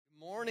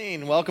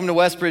Morning. Welcome to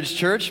Westbridge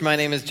Church. My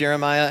name is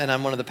Jeremiah, and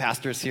I'm one of the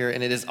pastors here,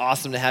 and it is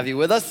awesome to have you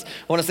with us. I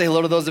want to say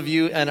hello to those of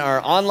you in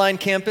our online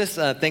campus.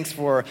 Thanks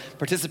for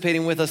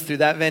participating with us through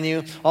that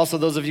venue. Also,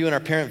 those of you in our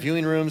parent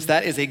viewing rooms,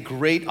 that is a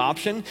great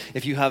option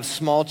if you have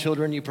small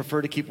children you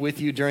prefer to keep with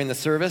you during the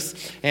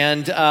service.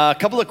 And a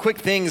couple of quick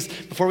things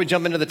before we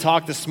jump into the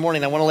talk this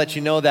morning. I want to let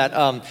you know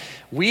that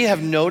we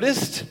have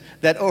noticed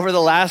that over the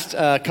last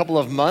couple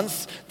of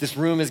months, this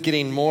room is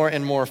getting more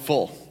and more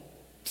full.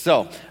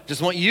 So,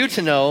 just want you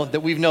to know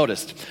that we've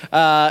noticed.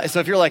 So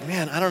if you're like,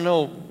 man, I don't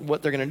know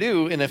what they're going to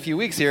do in a few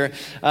weeks here,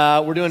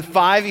 we're doing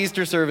 5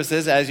 Easter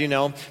services, as you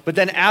know. But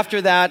then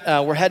after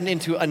that, we're heading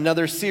into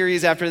another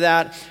series after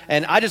that.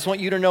 And I just want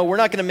you to know we're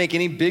not going to make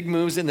any big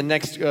moves in the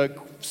next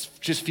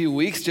just few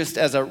weeks, just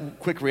as a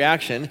quick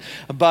reaction.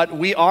 But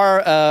we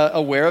are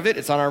aware of it.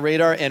 It's on our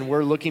radar, and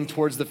we're looking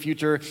towards the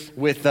future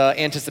with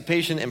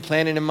anticipation and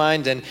planning in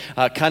mind, and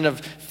kind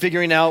of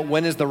figuring out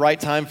when is the right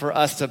time for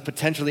us to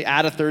potentially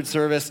add a third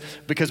service,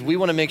 because we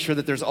want to make sure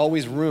that there's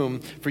always room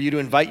for you to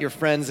invite your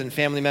friends and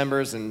family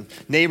members and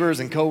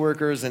neighbors and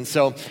coworkers. And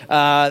so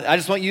I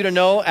just want you to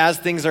know, as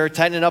things are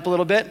tightening up a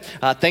little bit,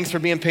 thanks for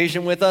being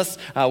patient with us.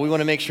 We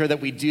want to make sure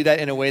that we do that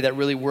in a way that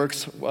really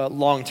works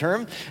long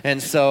term.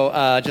 And so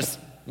just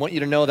want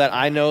you to know that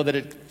I know that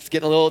it's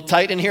getting a little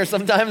tight in here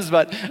sometimes,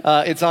 but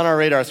it's on our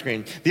radar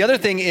screen. The other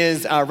thing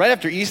is, right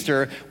after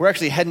Easter, we're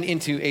actually heading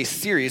into a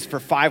series for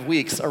 5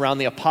 weeks around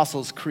the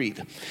Apostles'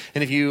 Creed.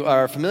 And if you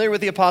are familiar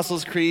with the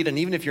Apostles' Creed, and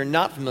even if you're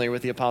not familiar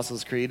with the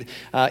Apostles' Creed,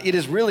 it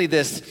is really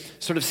this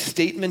sort of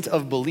statement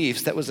of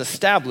beliefs that was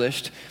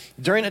established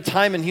during a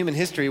time in human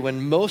history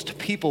when most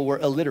people were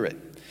illiterate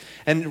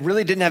and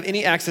really didn't have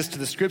any access to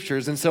the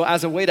scriptures. And so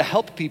as a way to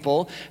help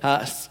people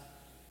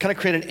kind of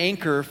create an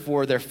anchor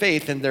for their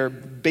faith and their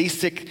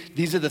basic,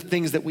 these are the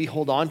things that we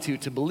hold on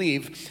to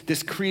believe,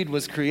 this creed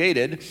was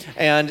created,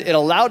 and it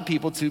allowed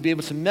people to be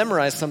able to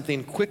memorize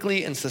something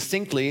quickly and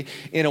succinctly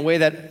in a way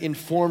that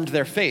informed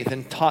their faith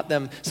and taught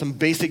them some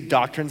basic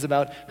doctrines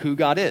about who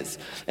God is.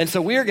 And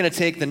so we are going to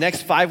take the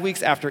next 5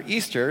 weeks after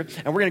Easter,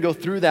 and we're going to go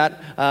through that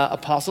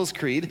Apostles'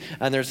 Creed,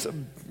 and there's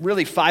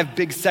really 5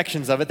 big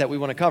sections of it that we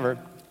want to cover.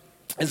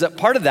 Is that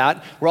part of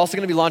that, we're also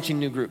going to be launching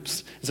new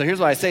groups. So here's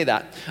why I say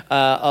that.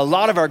 A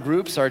lot of our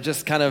groups are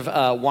just kind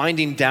of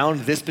winding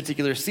down this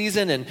particular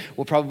season, and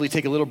we'll probably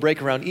take a little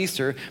break around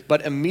Easter.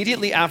 But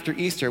immediately after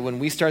Easter, when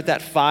we start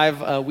that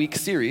 5-week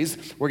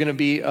series, we're going to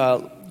be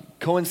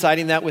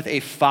coinciding that with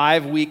a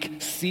 5-week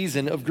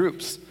season of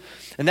groups.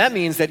 And that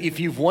means that if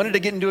you've wanted to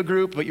get into a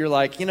group, but you're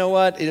like, you know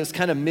what, it was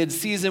kind of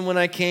mid-season when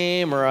I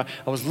came, or I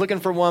was looking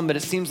for one, but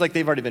it seems like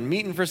they've already been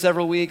meeting for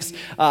several weeks,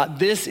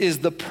 this is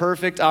the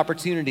perfect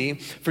opportunity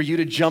for you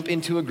to jump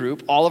into a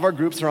group. All of our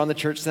groups are on the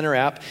Church Center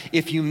app.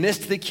 If you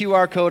missed the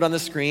QR code on the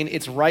screen,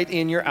 it's right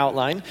in your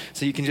outline,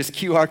 so you can just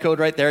QR code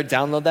right there,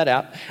 download that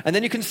app, and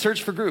then you can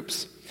search for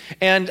groups.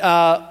 And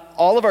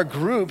all of our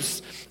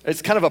groups,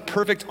 it's kind of a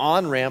perfect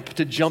on-ramp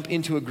to jump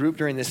into a group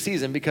during this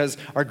season, because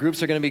our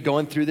groups are going to be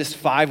going through this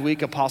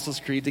 5-week Apostles'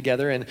 Creed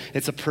together, and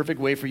it's a perfect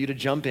way for you to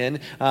jump in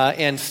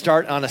and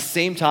start on a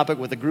same topic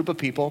with a group of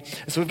people.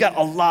 So we've got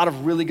a lot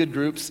of really good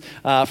groups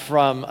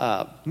from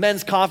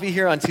men's coffee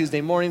here on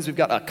Tuesday mornings. We've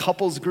got a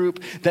couples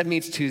group that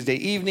meets Tuesday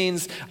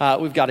evenings.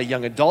 We've got a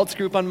young adults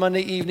group on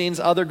Monday evenings,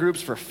 other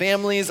groups for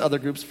families, other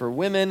groups for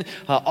women,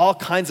 all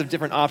kinds of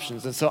different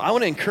options. And so I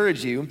want to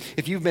encourage you,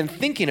 if you've been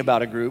thinking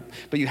about a group,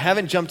 but you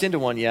haven't jumped into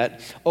one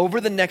yet, over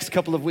the next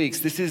couple of weeks,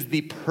 this is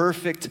the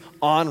perfect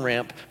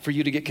on-ramp for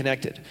you to get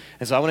connected.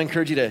 And so I want to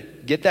encourage you to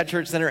get that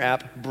Church Center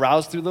app,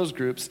 browse through those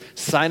groups,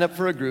 sign up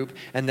for a group,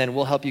 and then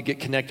we'll help you get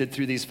connected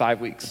through these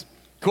 5 weeks.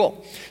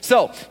 Cool.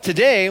 So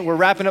today we're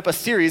wrapping up a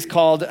series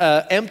called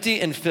Empty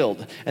and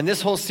Filled. And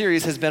this whole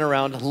series has been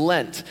around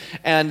Lent.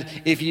 And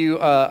if you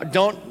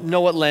don't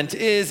know what Lent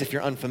is, if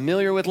you're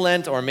unfamiliar with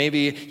Lent, or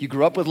maybe you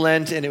grew up with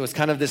Lent and it was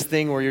kind of this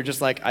thing where you're just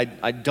like,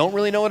 I don't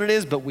really know what it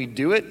is, but we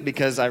do it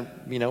because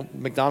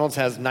McDonald's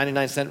has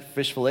 99-cent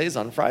fish fillets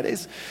on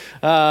Fridays.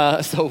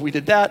 So we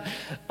did that.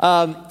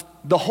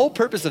 The whole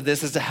purpose of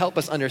this is to help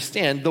us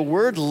understand the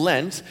word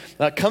Lent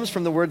comes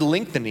from the word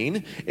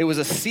lengthening. It was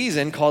a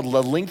season called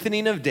the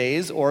lengthening of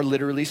days, or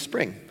literally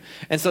spring.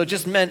 And so it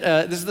just meant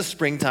this is the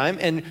springtime,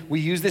 and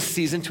we use this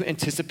season to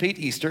anticipate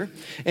Easter.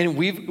 And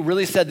we've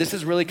really said this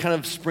is really kind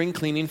of spring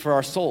cleaning for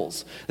our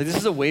souls. That this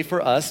is a way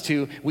for us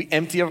we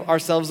empty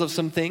ourselves of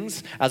some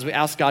things as we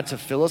ask God to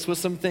fill us with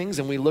some things,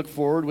 and we look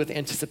forward with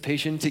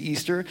anticipation to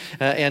Easter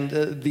and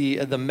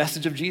the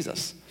message of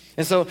Jesus.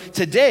 And so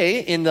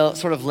today in the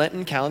sort of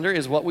Lenten calendar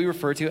is what we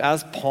refer to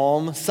as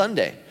Palm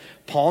Sunday.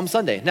 Palm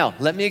Sunday. Now,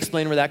 let me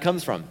explain where that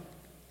comes from.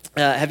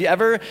 Have you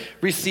ever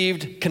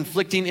received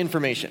conflicting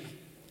information?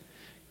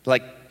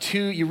 Like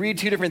you read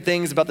 2 different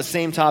things about the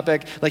same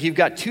topic, like you've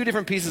got 2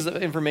 different pieces of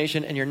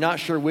information and you're not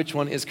sure which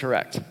one is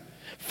correct.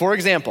 For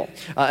example,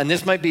 and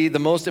this might be the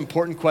most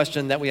important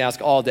question that we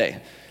ask all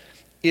day,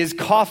 is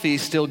coffee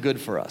still good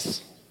for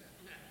us?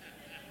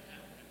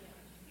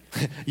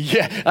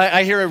 Yeah,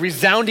 I hear a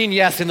resounding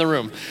yes in the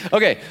room.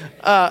 Okay,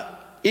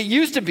 it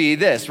used to be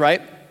this,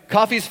 right?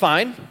 coffee's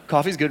fine.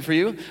 Coffee's good for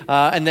you.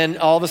 And then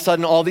all of a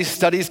sudden, all these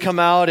studies come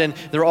out, and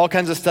there are all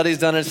kinds of studies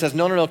done, and it says,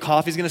 no,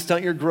 coffee's going to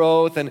stunt your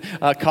growth, and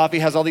coffee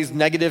has all these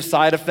negative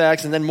side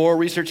effects. And then more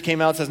research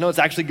came out and says, no, it's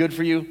actually good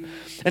for you.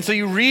 And so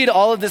you read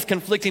all of this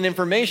conflicting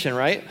information,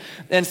 right?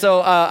 And so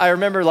I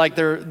remember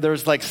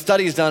there's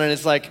studies done, and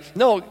it's like,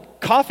 no,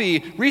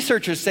 coffee,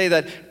 researchers say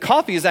that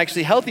coffee is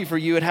actually healthy for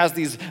you. It has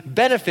these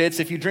benefits.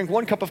 If you drink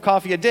 1 cup of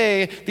coffee a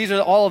day, these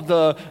are all of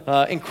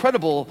the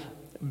incredible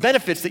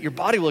benefits that your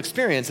body will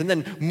experience. And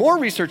then more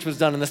research was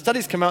done, and the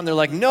studies come out, and they're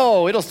like,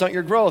 no, it'll stunt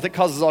your growth. It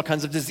causes all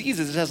kinds of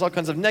diseases. It has all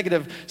kinds of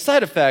negative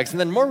side effects. And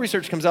then more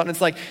research comes out, and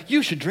it's like,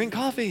 you should drink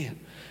coffee. And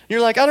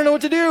you're like, I don't know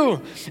what to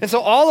do. And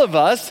so all of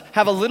us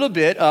have a little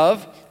bit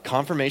of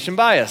confirmation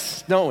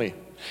bias, don't we?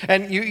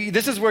 And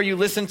this is where you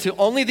listen to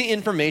only the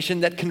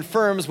information that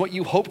confirms what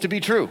you hope to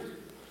be true.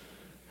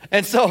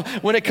 And so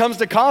when it comes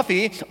to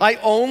coffee, I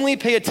only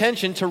pay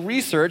attention to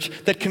research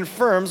that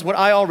confirms what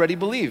I already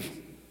believe.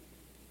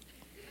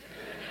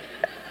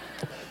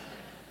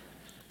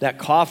 That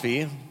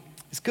coffee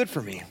is good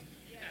for me.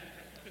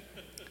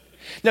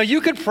 Now,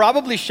 you could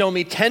probably show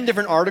me 10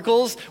 different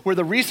articles where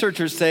the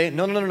researchers say,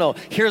 no,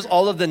 here's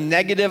all of the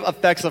negative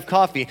effects of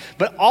coffee.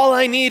 But all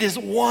I need is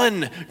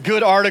one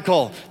good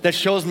article that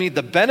shows me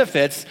the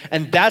benefits,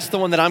 and that's the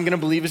one that I'm going to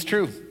believe is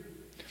true.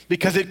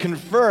 Because it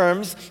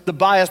confirms the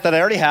bias that I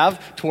already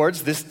have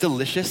towards this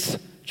delicious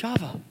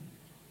Java.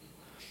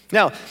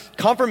 Now,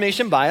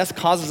 confirmation bias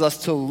causes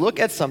us to look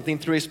at something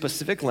through a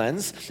specific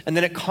lens, and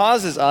then it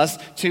causes us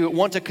to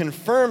want to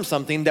confirm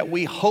something that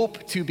we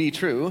hope to be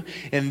true,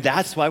 and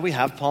that's why we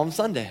have Palm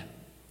Sunday.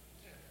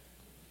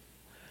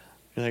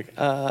 You're like,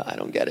 I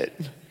don't get it.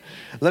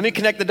 Let me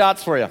connect the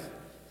dots for you.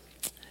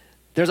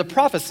 There's a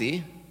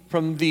prophecy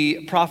from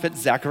the prophet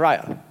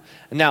Zechariah.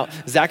 Now,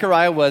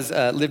 Zechariah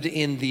lived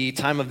in the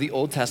time of the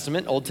Old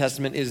Testament. Old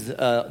Testament is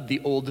the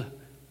old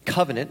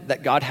covenant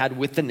that God had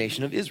with the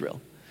nation of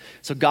Israel.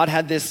 So God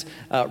had this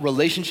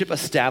relationship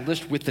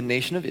established with the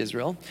nation of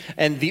Israel.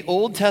 And the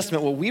Old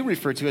Testament, what we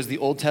refer to as the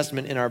Old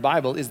Testament in our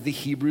Bible, is the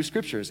Hebrew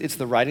Scriptures. It's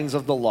the writings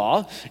of the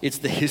law, it's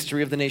the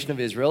history of the nation of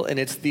Israel, and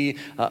it's the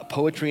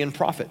poetry and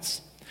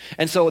prophets.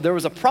 And so there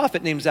was a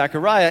prophet named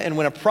Zechariah, and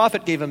when a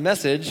prophet gave a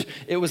message,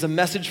 it was a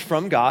message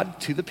from God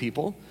to the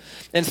people.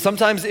 And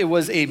sometimes it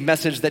was a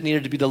message that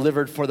needed to be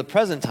delivered for the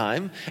present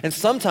time, and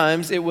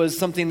sometimes it was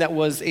something that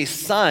was a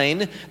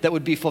sign that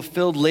would be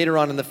fulfilled later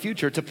on in the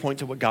future to point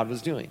to what God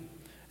was doing.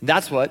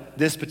 That's what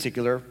this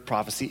particular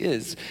prophecy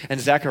is.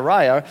 And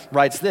Zechariah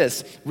writes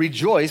this: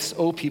 "Rejoice,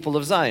 O people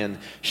of Zion.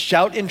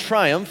 Shout in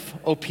triumph,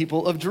 O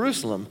people of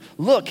Jerusalem.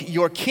 Look,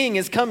 your king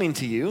is coming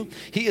to you.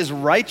 He is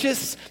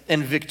righteous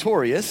and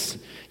victorious,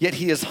 yet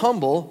he is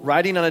humble,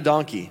 riding on a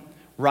donkey,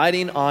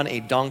 riding on a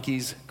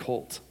donkey's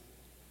colt."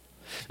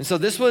 And so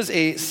this was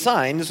a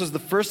sign. This was the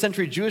first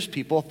century Jewish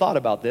people thought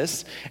about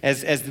this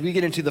as we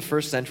get into the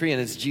first century,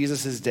 and it's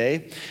Jesus'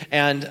 day.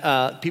 And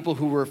people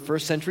who were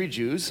first century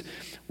Jews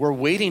were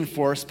waiting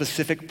for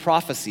specific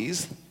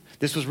prophecies.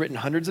 This was written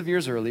hundreds of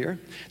years earlier.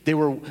 They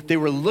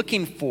were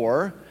looking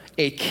for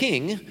a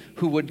king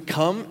who would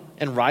come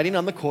and riding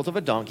on the colt of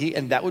a donkey,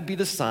 and that would be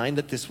the sign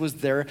that this was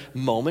their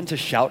moment to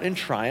shout in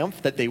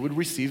triumph, that they would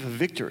receive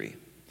victory.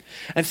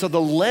 And so the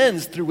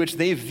lens through which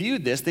they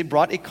viewed this, they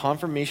brought a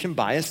confirmation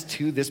bias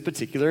to this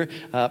particular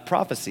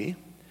prophecy.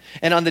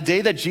 And on the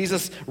day that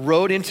Jesus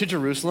rode into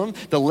Jerusalem,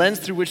 the lens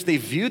through which they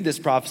viewed this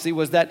prophecy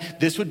was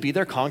that this would be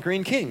their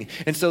conquering king.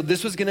 And so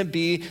this was going to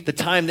be the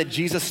time that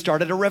Jesus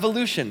started a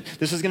revolution.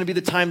 This was going to be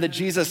the time that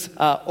Jesus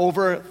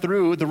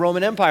overthrew the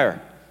Roman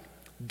Empire.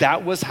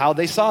 That was how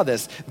they saw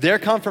this. Their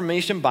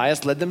confirmation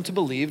bias led them to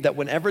believe that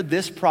whenever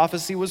this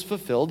prophecy was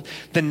fulfilled,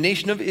 the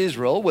nation of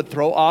Israel would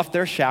throw off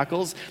their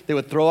shackles, they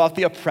would throw off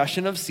the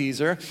oppression of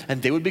Caesar,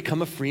 and they would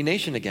become a free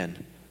nation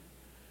again.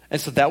 And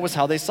so that was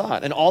how they saw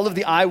it. And all of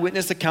the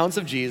eyewitness accounts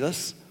of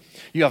Jesus,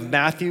 you have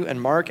Matthew and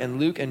Mark and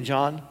Luke and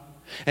John.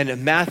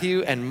 And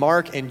Matthew and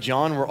Mark and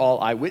John were all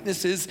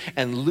eyewitnesses,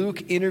 and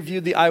Luke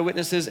interviewed the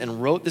eyewitnesses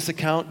and wrote this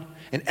account.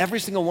 And every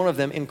single one of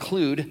them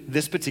include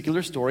this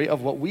particular story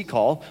of what we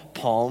call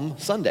Palm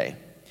Sunday.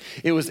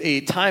 It was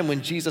a time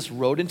when Jesus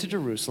rode into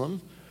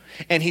Jerusalem,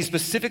 and he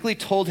specifically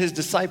told his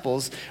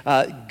disciples,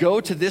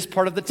 go to this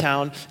part of the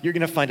town, you're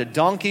going to find a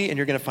donkey, and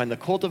you're going to find the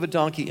colt of a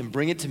donkey, and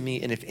bring it to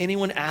me, and if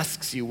anyone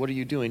asks you, what are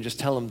you doing, just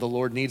tell them the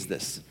Lord needs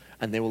this,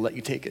 and they will let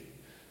you take it.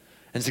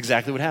 And it's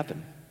exactly what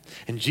happened.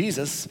 And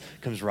Jesus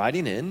comes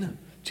riding in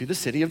to the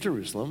city of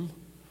Jerusalem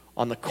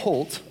on the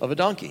colt of a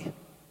donkey.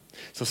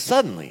 So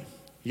suddenly,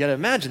 you got to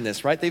imagine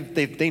this, right?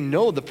 They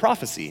know the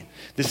prophecy.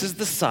 This is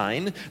the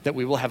sign that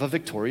we will have a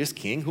victorious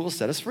king who will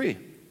set us free.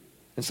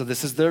 And so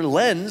this is their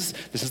lens.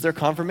 This is their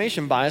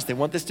confirmation bias. They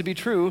want this to be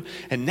true.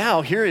 And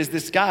now here is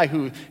this guy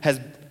who has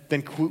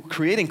been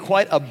creating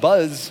quite a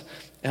buzz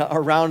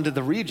around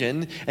the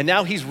region. And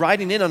now he's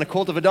riding in on a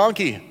colt of a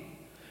donkey.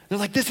 They're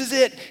like, this is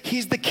it.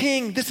 He's the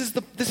king. This is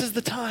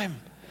the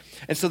time.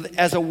 And so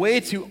as a way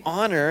to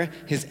honor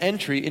his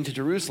entry into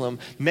Jerusalem,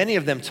 many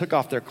of them took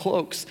off their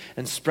cloaks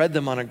and spread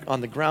them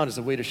on the ground as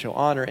a way to show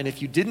honor. And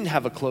if you didn't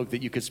have a cloak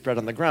that you could spread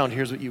on the ground,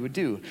 here's what you would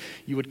do.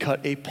 You would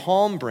cut a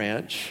palm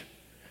branch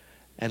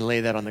and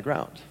lay that on the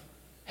ground.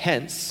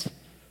 Hence,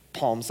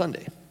 Palm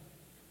Sunday.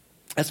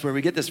 That's where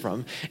we get this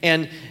from.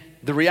 And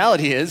the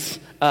reality is,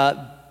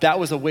 that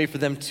was a way for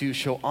them to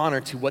show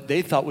honor to what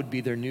they thought would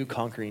be their new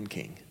conquering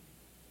king.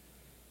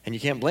 And you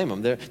can't blame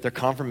them. Their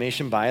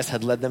confirmation bias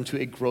had led them to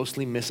a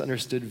grossly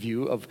misunderstood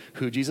view of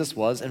who Jesus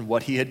was and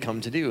what he had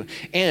come to do.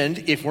 And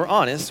if we're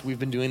honest, we've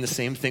been doing the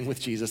same thing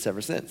with Jesus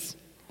ever since.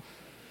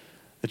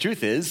 The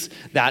truth is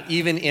that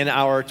even in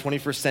our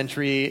 21st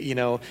century,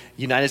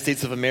 United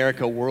States of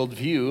America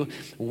worldview,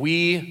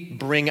 we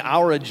bring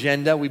our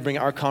agenda, we bring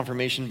our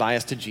confirmation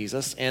bias to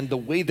Jesus, and the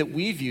way that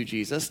we view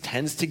Jesus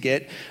tends to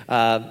get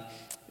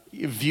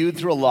viewed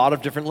through a lot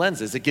of different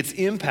lenses. It gets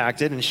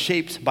impacted and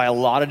shaped by a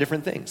lot of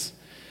different things.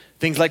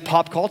 Things like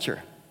pop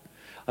culture.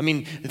 I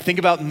mean, think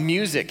about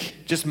music,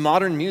 just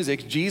modern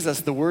music.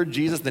 Jesus, the word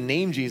Jesus, the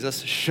name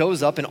Jesus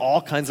shows up in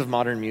all kinds of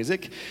modern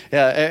music.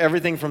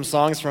 Everything from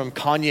songs from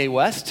Kanye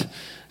West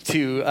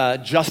to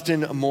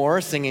Justin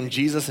Moore singing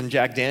Jesus and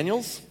Jack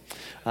Daniels.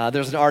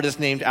 There's an artist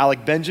named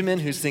Alec Benjamin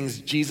who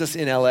sings Jesus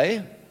in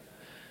LA.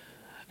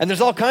 And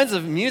there's all kinds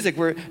of music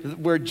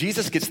where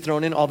Jesus gets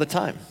thrown in all the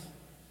time.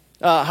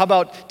 How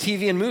about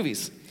TV and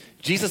movies?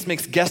 Jesus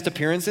makes guest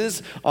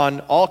appearances on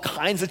all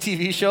kinds of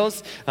TV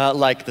shows,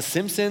 like The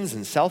Simpsons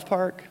and South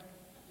Park.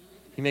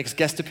 He makes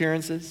guest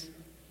appearances.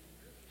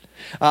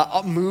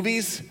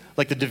 Movies,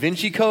 like The Da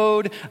Vinci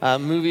Code,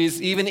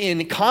 movies, even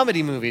in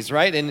comedy movies,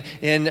 right?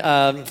 In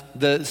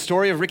the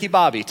story of Ricky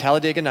Bobby,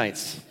 Talladega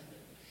Nights.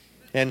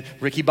 And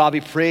Ricky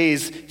Bobby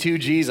prays to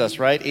Jesus,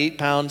 right? 8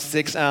 pound,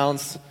 6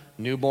 ounce,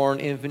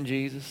 newborn infant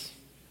Jesus.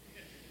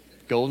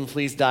 Golden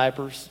fleece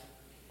diapers.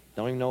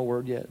 Don't even know a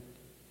word yet.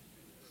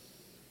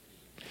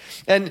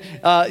 And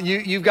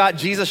you've got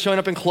Jesus showing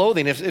up in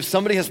clothing. If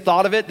somebody has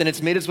thought of it, then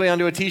it's made its way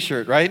onto a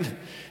t-shirt, right?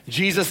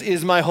 Jesus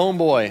is my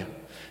homeboy.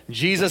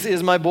 Jesus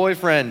is my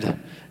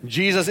boyfriend.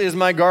 Jesus is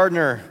my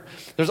gardener.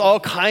 There's all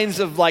kinds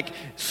of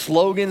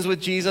slogans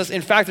with Jesus.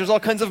 In fact, there's all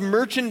kinds of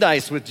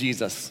merchandise with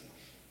Jesus.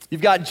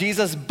 You've got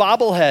Jesus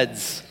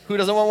bobbleheads. Who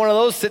doesn't want one of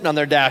those sitting on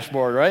their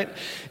dashboard, right?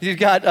 You've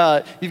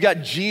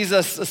got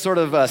Jesus sort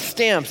of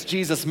stamps,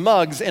 Jesus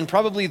mugs, and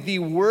probably the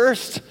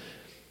worst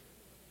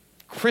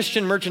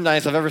Christian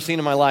merchandise I've ever seen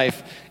in my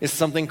life is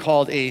something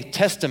called a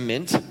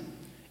testament.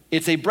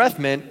 It's a breath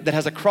mint that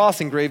has a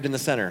cross engraved in the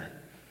center.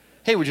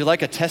 Hey, would you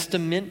like a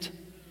testament?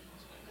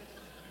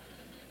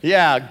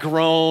 Yeah,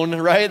 groan,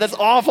 right? That's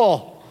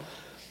awful.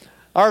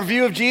 Our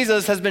view of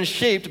Jesus has been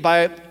shaped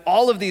by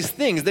all of these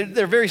things.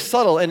 They're very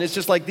subtle, and it's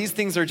just like these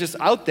things are just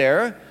out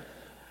there.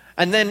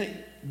 And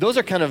then those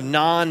are kind of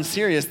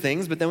non-serious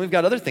things, but then we've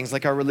got other things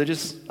like our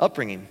religious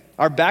upbringing,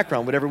 our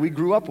background, whatever we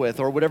grew up with,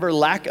 or whatever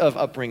lack of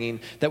upbringing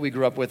that we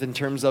grew up with in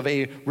terms of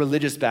a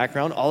religious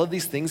background. All of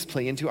these things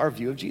play into our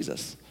view of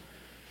Jesus.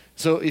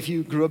 So if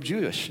you grew up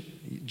Jewish,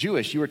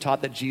 you were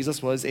taught that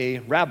Jesus was a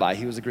rabbi.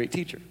 He was a great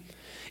teacher.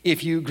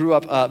 If you grew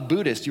up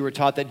Buddhist, you were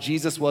taught that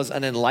Jesus was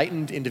an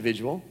enlightened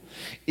individual.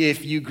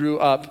 If you grew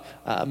up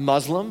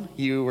Muslim,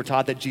 you were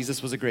taught that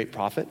Jesus was a great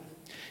prophet.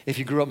 If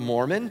you grew up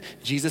Mormon,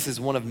 Jesus is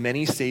one of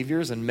many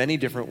saviors in many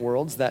different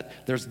worlds,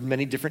 that there's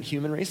many different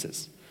human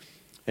races.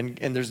 And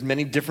there's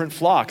many different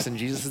flocks, and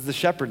Jesus is the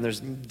shepherd, and there's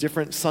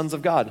different sons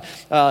of God.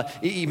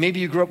 Maybe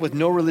you grew up with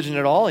no religion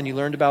at all, and you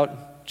learned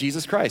about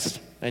Jesus Christ.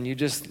 And you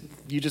just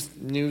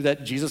knew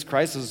that Jesus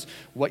Christ is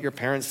what your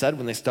parents said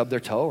when they stubbed their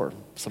toe or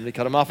somebody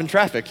cut them off in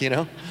traffic,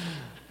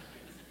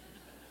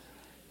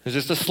 It's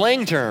just a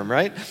slang term,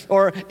 right?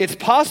 Or it's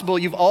possible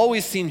you've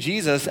always seen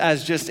Jesus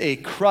as just a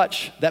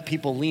crutch that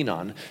people lean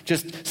on,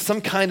 just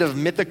some kind of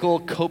mythical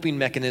coping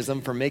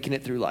mechanism for making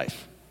it through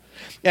life.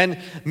 And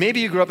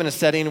maybe you grew up in a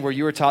setting where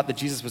you were taught that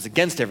Jesus was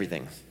against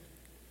everything.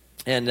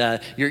 And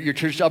your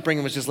church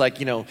upbringing was just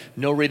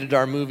no rated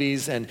R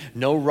movies and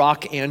no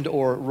rock and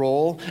or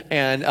roll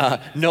and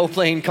no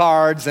playing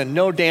cards and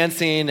no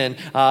dancing and,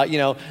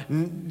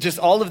 just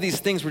all of these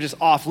things were just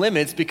off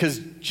limits because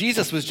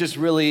Jesus was just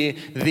really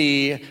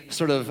the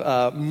sort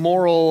of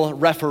moral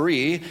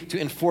referee to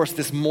enforce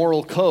this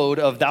moral code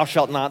of thou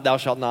shalt not, thou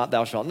shalt not,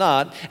 thou shalt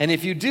not. And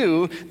if you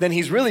do, then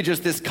he's really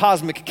just this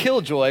cosmic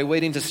killjoy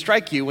waiting to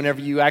strike you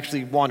whenever you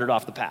actually wandered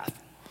off the path.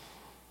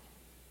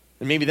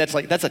 And maybe that's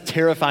a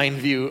terrifying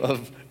view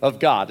of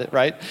God,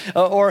 right?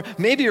 Or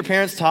maybe your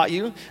parents taught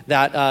you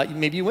that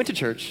maybe you went to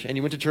church, and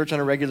you went to church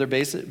on a regular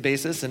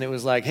basis, and it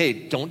was like, hey,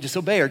 don't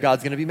disobey or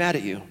God's going to be mad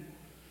at you.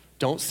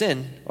 Don't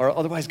sin, or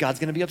otherwise God's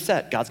going to be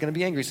upset. God's going to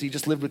be angry. So you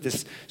just lived with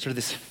this sort of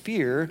this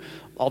fear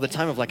all the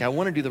time of I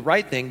want to do the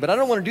right thing, but I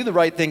don't want to do the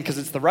right thing because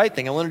it's the right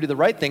thing. I want to do the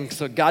right thing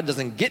so God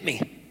doesn't get me.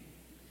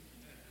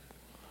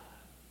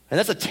 And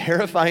that's a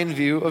terrifying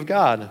view of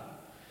God.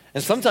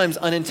 And sometimes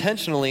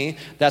unintentionally,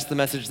 that's the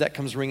message that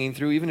comes ringing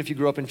through, even if you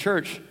grew up in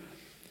church.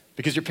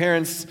 Because your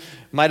parents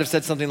might have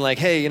said something like,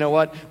 hey, you know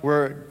what?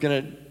 We're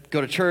going to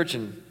go to church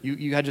and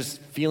you had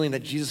just feeling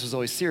that Jesus was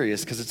always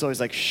serious because it's always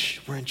like, shh,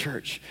 we're in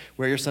church.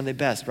 Wear your Sunday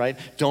best, right?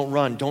 Don't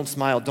run, don't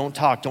smile, don't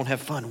talk, don't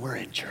have fun. We're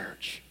in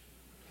church.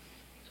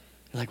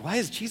 You're like, why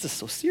is Jesus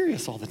so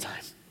serious all the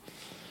time?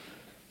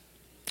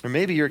 Or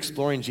maybe you're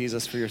exploring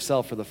Jesus for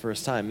yourself for the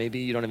first time. Maybe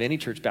you don't have any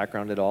church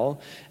background at all,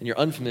 and you're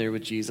unfamiliar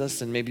with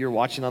Jesus, and maybe you're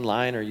watching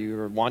online, or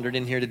you wandered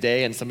in here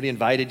today, and somebody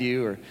invited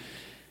you,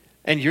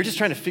 and you're just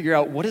trying to figure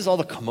out what is all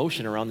the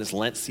commotion around this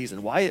Lent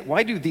season?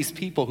 Why do these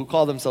people who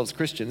call themselves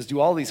Christians do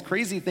all these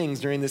crazy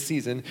things during this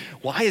season?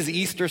 Why is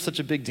Easter such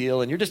a big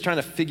deal? And you're just trying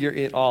to figure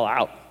it all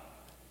out.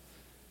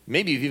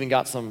 Maybe you've even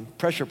got some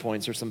pressure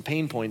points or some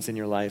pain points in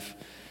your life,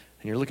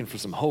 and you're looking for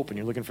some hope, and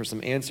you're looking for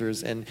some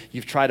answers, and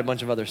you've tried a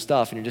bunch of other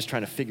stuff, and you're just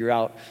trying to figure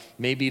out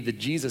maybe the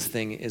Jesus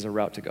thing is a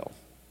route to go.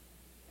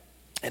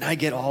 And I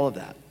get all of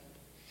that.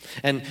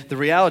 And the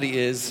reality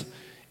is,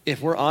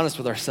 if we're honest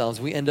with ourselves,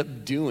 we end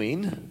up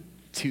doing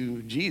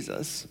to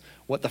Jesus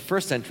what the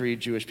first century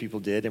Jewish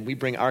people did, and we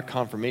bring our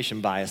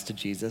confirmation bias to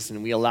Jesus,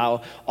 and we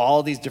allow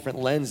all these different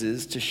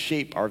lenses to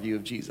shape our view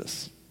of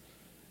Jesus.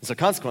 And so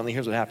consequently,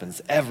 here's what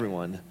happens.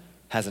 Everyone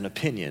has an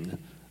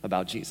opinion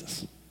about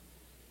Jesus.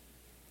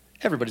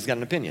 Everybody's got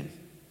an opinion.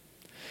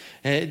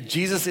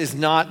 Jesus is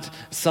not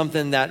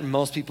something that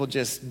most people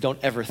just don't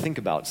ever think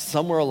about.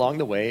 Somewhere along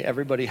the way,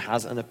 everybody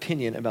has an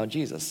opinion about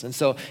Jesus. And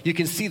so you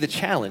can see the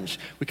challenge.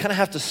 We kind of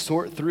have to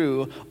sort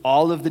through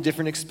all of the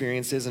different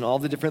experiences and all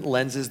the different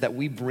lenses that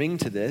we bring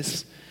to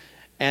this.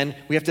 And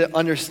we have to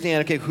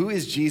understand, okay, who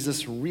is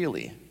Jesus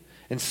really?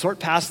 And sort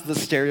past the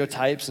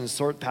stereotypes and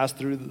sort past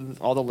through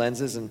all the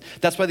lenses. And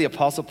that's why the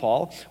Apostle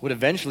Paul would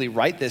eventually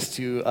write this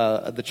to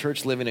the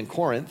church living in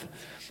Corinth.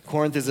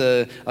 Corinth is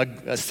a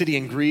city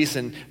in Greece,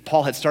 and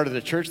Paul had started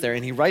a church there,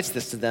 and he writes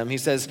this to them. He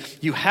says,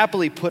 "You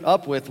happily put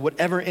up with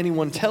whatever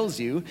anyone tells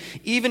you,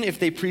 even if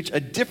they preach a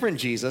different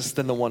Jesus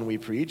than the one we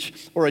preach,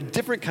 or a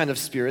different kind of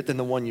spirit than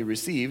the one you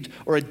received,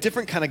 or a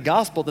different kind of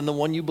gospel than the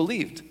one you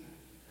believed."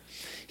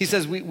 He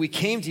says, we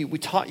came to you, we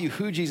taught you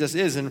who Jesus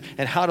is and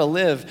how to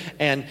live,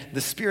 and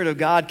the Spirit of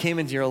God came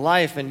into your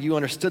life, and you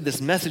understood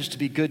this message to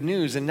be good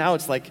news, and now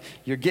it's like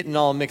you're getting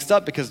all mixed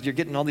up because you're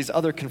getting all these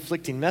other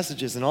conflicting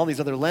messages and all these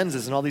other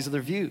lenses and all these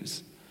other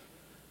views.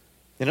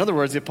 In other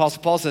words, the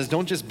Apostle Paul says,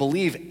 don't just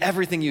believe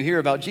everything you hear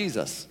about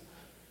Jesus.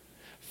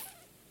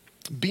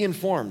 Be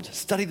informed,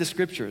 study the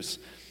scriptures,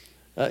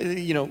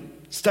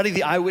 study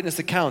the eyewitness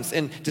accounts,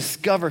 and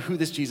discover who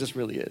this Jesus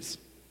really is.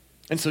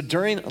 And so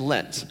during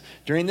Lent,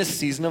 during this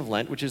season of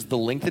Lent, which is the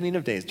lengthening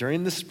of days,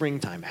 during the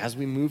springtime, as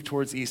we move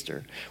towards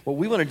Easter, what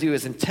we want to do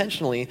is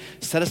intentionally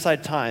set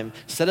aside time,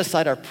 set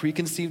aside our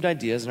preconceived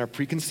ideas and our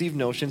preconceived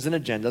notions and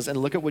agendas,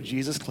 and look at what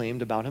Jesus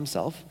claimed about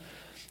himself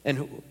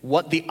and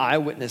what the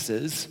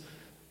eyewitnesses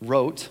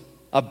wrote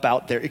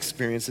about their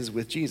experiences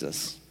with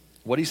Jesus,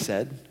 what he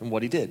said and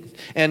what he did.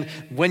 And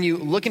when you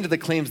look into the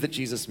claims that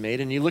Jesus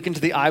made and you look into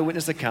the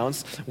eyewitness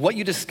accounts, what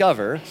you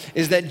discover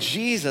is that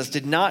Jesus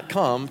did not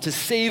come to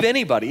save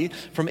anybody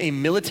from a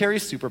military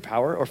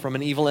superpower or from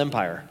an evil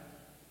empire.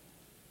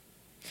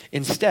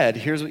 Instead,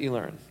 here's what you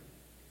learn.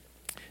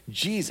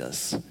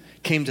 Jesus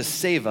came to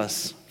save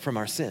us from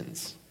our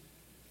sins.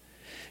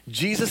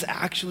 Jesus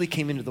actually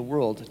came into the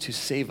world to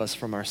save us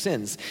from our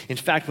sins. In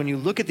fact, when you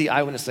look at the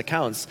eyewitness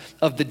accounts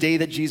of the day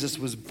that Jesus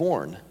was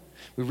born,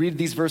 we read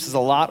these verses a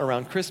lot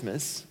around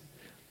Christmas.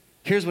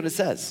 Here's what it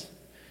says.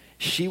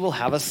 She will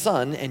have a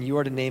son, and you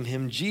are to name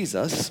him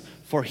Jesus,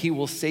 for he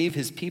will save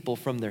his people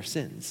from their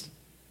sins.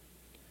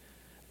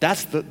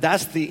 That's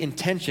the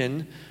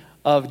intention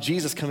of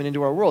Jesus coming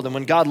into our world. And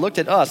when God looked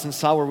at us and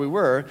saw where we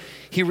were,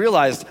 he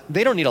realized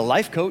they don't need a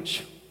life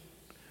coach.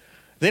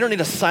 They don't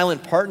need a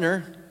silent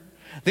partner.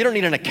 They don't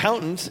need an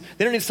accountant.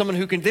 They don't need someone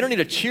they don't need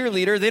a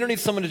cheerleader. They don't need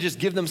someone to just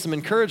give them some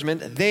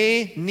encouragement.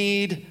 They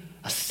need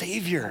a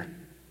savior.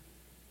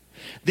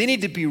 They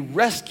need to be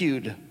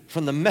rescued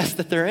from the mess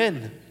that they're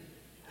in.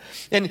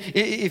 And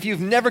if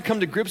you've never come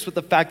to grips with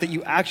the fact that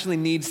you actually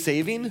need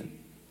saving,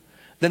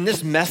 then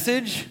this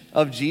message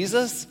of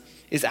Jesus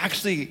is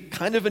actually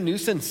kind of a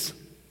nuisance.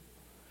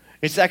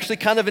 It's actually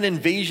kind of an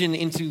invasion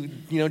into,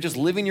 just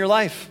living your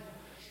life.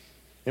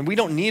 And we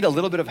don't need a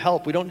little bit of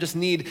help. We don't just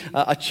need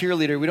a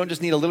cheerleader. We don't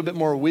just need a little bit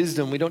more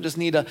wisdom. We don't just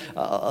need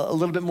a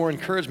little bit more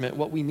encouragement.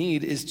 What we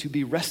need is to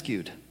be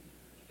rescued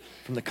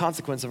from the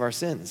consequence of our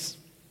sins.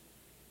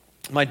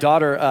 My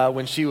daughter,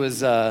 when she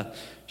was,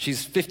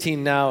 she's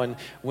 15 now, and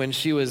when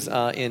she was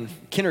in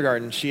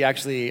kindergarten, she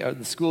actually,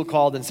 the school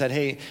called and said,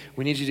 hey,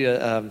 we need you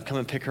to come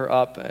and pick her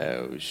up.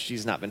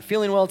 She's not been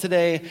feeling well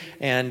today,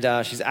 and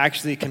she's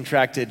actually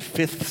contracted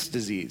Fifth's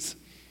disease,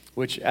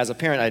 which as a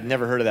parent, I'd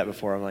never heard of that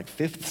before. I'm like,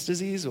 Fifth's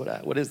disease?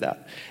 What is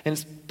that? And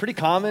it's pretty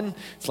common.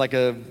 It's like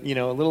a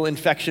little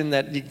infection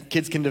that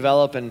kids can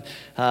develop, and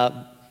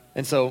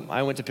so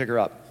I went to pick her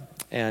up,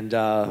 and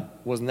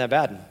wasn't that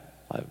bad.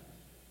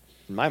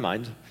 In my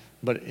mind,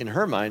 but in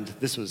her mind,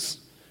 this was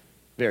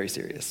very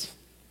serious.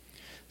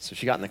 So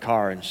she got in the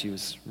car and she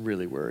was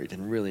really worried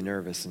and really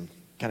nervous and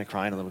kind of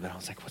crying a little bit. I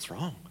was like, what's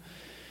wrong?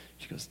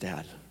 She goes,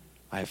 Dad,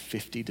 I have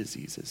 50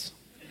 diseases.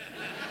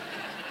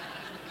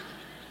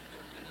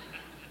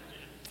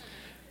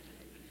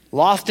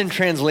 Lost in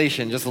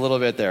translation just a little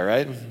bit there,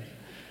 right?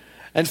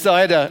 And so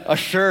I had to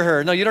assure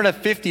her, no, you don't have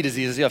 50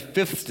 diseases, you have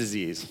fifth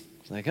disease.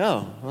 It's like,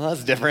 oh, well,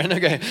 that's different.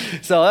 Okay.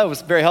 So that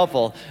was very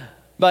helpful.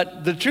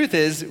 But the truth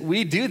is,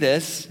 we do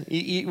this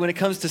when it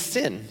comes to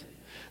sin.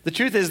 The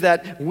truth is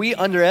that we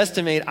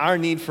underestimate our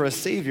need for a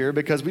Savior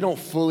because we don't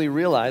fully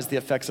realize the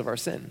effects of our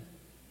sin.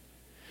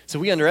 So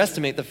we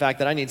underestimate the fact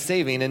that I need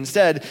saving.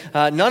 Instead,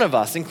 none of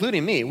us,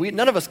 including me,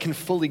 none of us can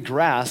fully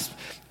grasp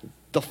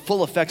the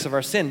full effects of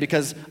our sin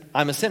because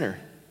I'm a sinner.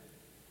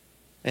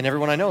 And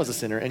everyone I know is a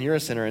sinner, and you're a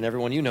sinner, and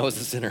everyone you know is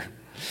a sinner.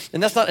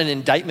 And that's not an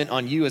indictment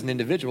on you as an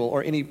individual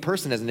or any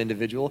person as an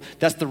individual.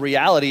 That's the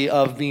reality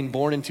of being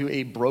born into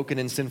a broken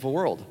and sinful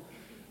world.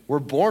 We're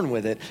born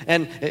with it.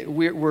 And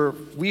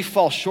we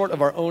fall short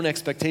of our own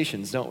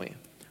expectations, don't we?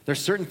 There's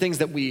certain things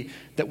that we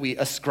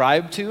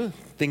ascribe to,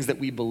 things that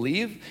we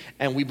believe,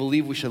 and we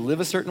believe we should live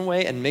a certain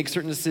way and make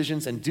certain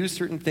decisions and do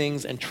certain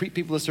things and treat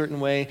people a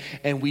certain way,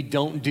 and we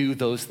don't do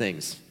those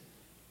things.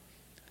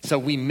 So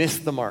we miss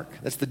the mark.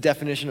 That's the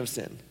definition of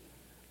sin.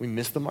 We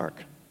miss the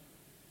mark.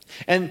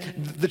 And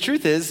the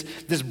truth is,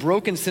 this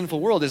broken, sinful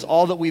world is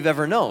all that we've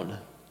ever known.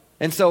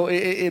 And so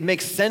it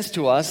makes sense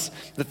to us,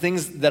 the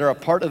things that are a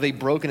part of a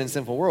broken and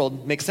sinful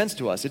world make sense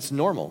to us. It's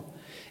normal.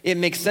 It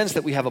makes sense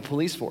that we have a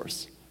police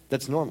force.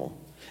 That's normal.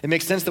 It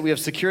makes sense that we have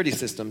security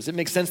systems. It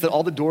makes sense that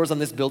all the doors on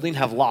this building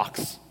have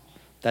locks.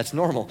 That's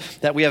normal.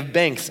 That we have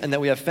banks and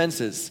that we have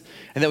fences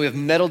and that we have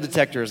metal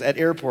detectors at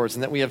airports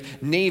and that we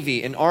have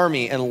Navy and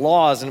Army and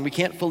laws, and we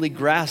can't fully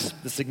grasp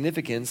the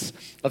significance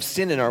of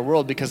sin in our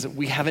world because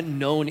we haven't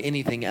known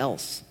anything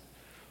else.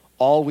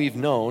 All we've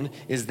known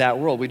is that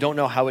world. We don't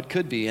know how it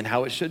could be and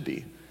how it should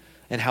be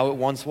and how it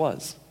once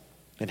was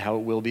and how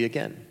it will be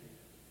again.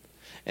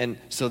 And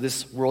so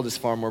this world is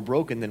far more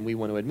broken than we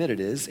want to admit it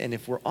is, and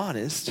if we're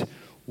honest,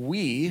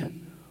 we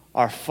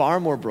are far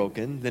more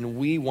broken than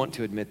we want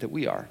to admit that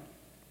we are.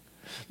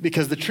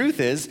 Because the truth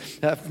is,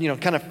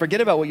 kind of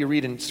forget about what you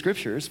read in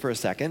scriptures for a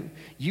second.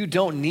 You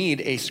don't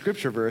need a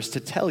scripture verse to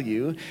tell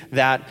you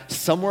that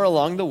somewhere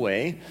along the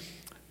way,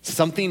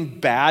 something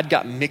bad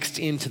got mixed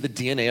into the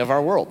DNA of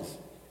our world.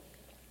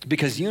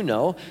 Because you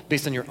know,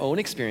 based on your own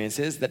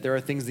experiences, that there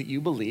are things that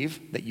you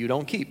believe that you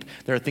don't keep.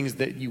 There are things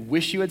that you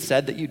wish you had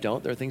said that you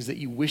don't. There are things that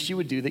you wish you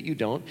would do that you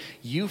don't.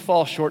 You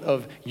fall short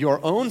of your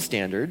own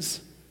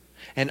standards,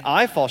 and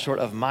I fall short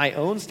of my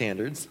own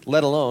standards,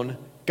 let alone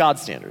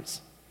God's standards.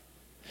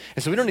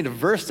 And so we don't need a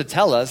verse to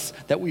tell us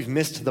that we've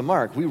missed the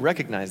mark. We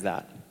recognize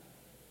that.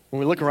 When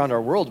we look around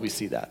our world, we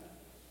see that.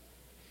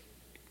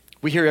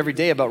 We hear every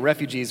day about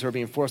refugees who are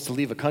being forced to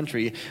leave a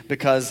country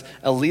because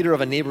a leader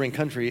of a neighboring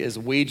country is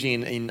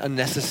waging an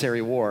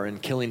unnecessary war and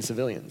killing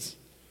civilians.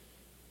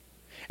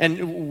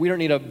 And we don't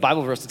need a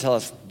Bible verse to tell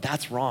us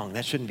that's wrong,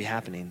 that shouldn't be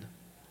happening.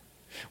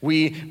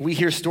 We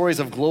hear stories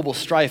of global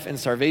strife and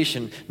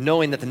starvation,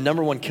 knowing that the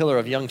number one killer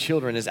of young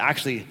children is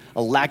actually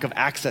a lack of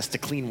access to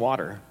clean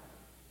water.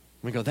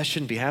 We go, that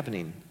shouldn't be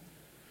happening.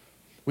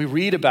 We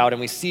read about and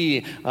we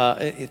see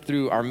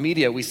through our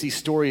media, we see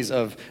stories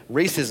of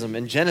racism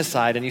and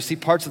genocide, and you see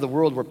parts of the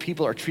world where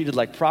people are treated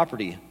like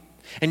property.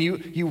 And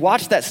you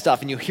watch that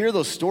stuff and you hear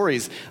those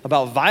stories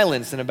about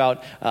violence and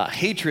about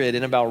hatred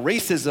and about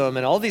racism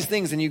and all these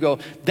things, and you go,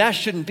 that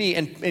shouldn't be.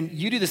 And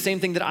you do the same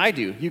thing that I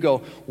do. You go,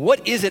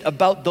 what is it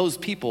about those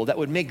people that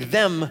would make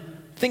them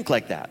think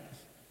like that?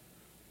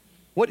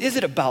 What is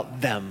it about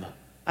them?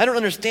 I don't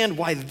understand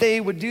why they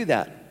would do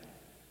that.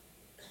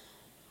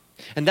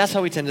 And that's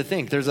how we tend to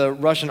think. There's a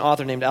Russian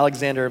author named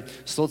Alexander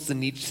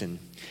Solzhenitsyn,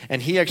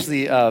 and he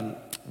actually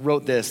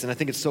wrote this, and I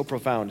think it's so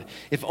profound.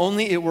 If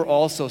only it were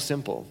all so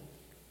simple.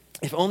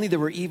 If only there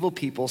were evil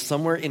people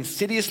somewhere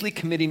insidiously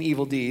committing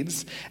evil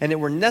deeds, and it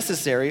were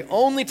necessary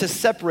only to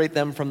separate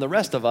them from the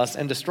rest of us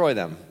and destroy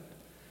them.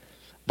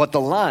 But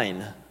the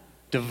line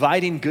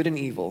dividing good and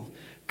evil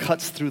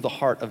cuts through the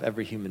heart of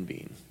every human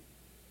being.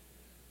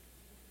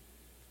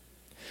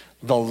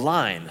 The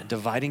line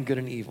dividing good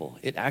and evil,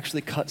 it actually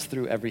cuts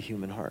through every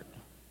human heart.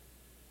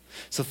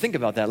 So think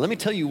about that. Let me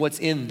tell you what's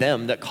in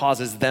them that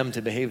causes them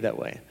to behave that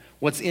way.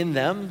 What's in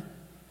them,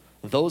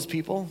 those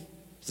people,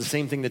 is the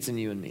same thing that's in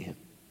you and me.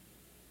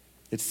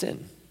 It's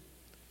sin.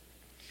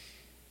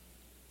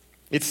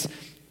 It's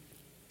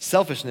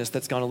selfishness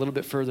that's gone a little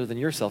bit further than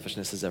your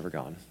selfishness has ever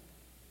gone.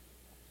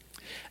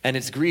 And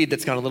it's greed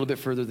that's gone a little bit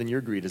further than your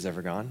greed has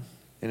ever gone.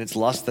 And it's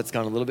lust that's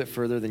gone a little bit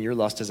further than your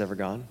lust has ever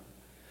gone.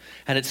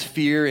 And it's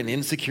fear and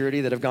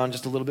insecurity that have gone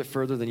just a little bit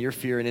further than your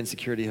fear and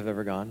insecurity have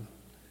ever gone.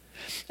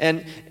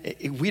 And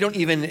we don't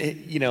even,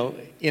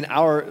 in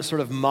our sort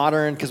of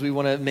modern, because we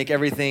want to make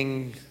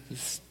everything,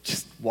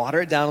 just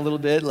water it down a little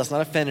bit. Let's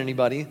not offend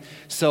anybody.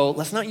 So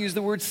let's not use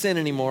the word sin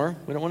anymore.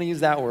 We don't want to use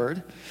that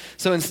word.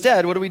 So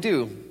instead, what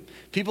do?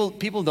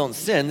 People don't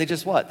sin. They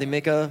just what? They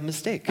make a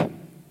mistake.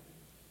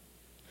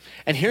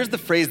 And here's the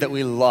phrase that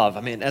we love.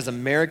 I mean, as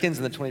Americans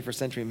in the 21st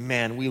century,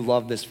 man, we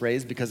love this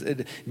phrase because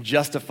it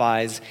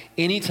justifies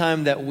any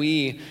time that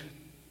we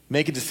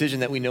make a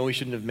decision that we know we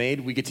shouldn't have made,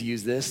 we get to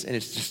use this, and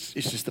it's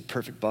just the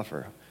perfect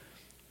buffer.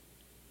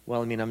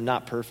 Well, I mean, I'm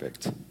not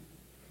perfect.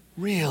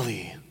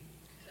 Really?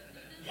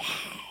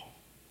 wow,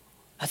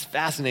 that's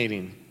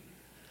fascinating.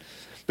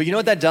 But you know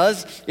what that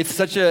does? It's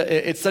such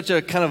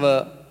a kind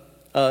of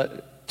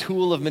a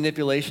tool of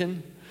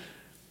manipulation.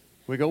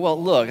 We go,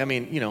 well, look, I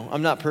mean,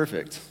 I'm not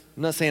perfect.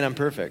 I'm not saying I'm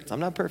perfect. I'm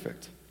not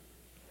perfect.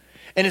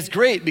 And it's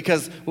great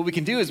because what we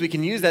can do is we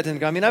can use that to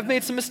go, I mean, I've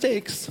made some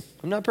mistakes.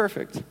 I'm not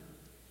perfect.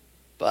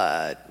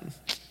 But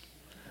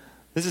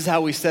this is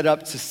how we set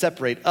up to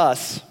separate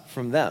us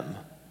from them.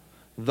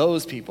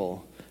 Those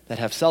people that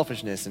have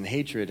selfishness and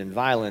hatred and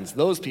violence,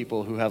 those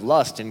people who have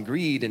lust and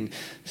greed and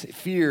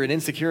fear and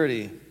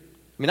insecurity. I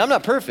mean, I'm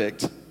not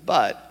perfect,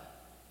 I've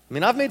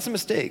made some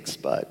mistakes,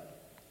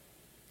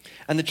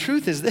 And the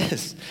truth is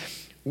this,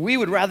 we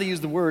would rather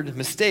use the word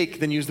mistake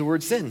than use the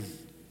word sin.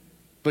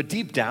 But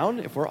deep down,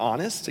 if we're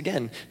honest,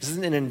 again, this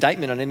isn't an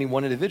indictment on any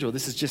one individual.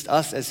 This is just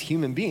us as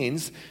human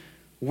beings.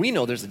 We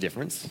know there's a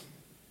difference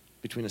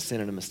between a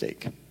sin and a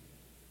mistake.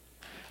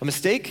 A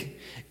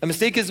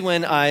mistake is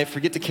when I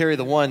forget to carry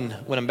the one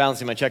when I'm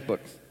balancing my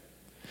checkbook.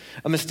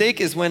 A mistake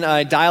is when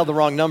I dial the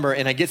wrong number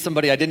and I get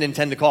somebody I didn't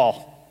intend to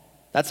call.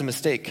 That's a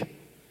mistake.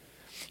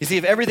 You see,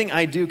 if everything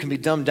I do can be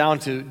dumbed down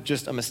to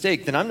just a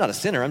mistake, then I'm not a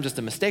sinner, I'm just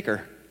a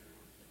mistaker.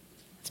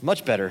 It's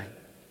much better.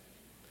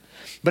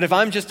 But if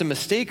I'm just a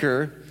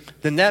mistaker,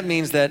 then that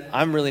means that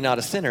I'm really not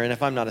a sinner. And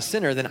if I'm not a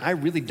sinner, then I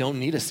really don't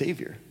need a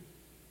savior.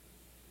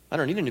 I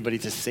don't need anybody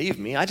to save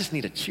me. I just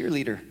need a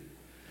cheerleader.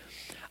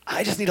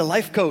 I just need a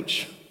life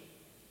coach.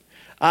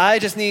 I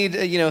just need,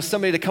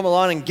 somebody to come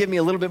along and give me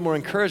a little bit more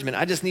encouragement.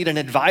 I just need an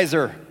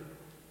advisor.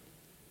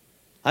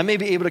 I may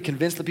be able to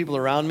convince the people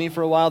around me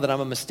for a while that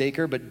I'm a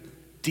mistaker, but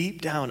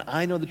deep down,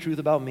 I know the truth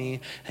about me,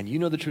 and you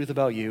know the truth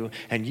about you,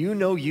 and you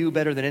know you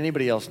better than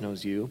anybody else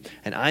knows you,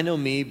 and I know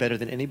me better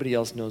than anybody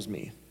else knows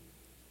me.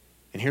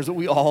 And here's what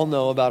we all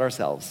know about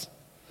ourselves,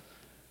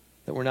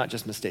 that we're not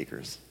just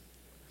mistakers.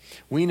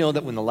 We know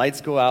that when the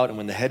lights go out and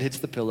when the head hits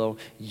the pillow,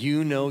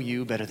 you know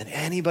you better than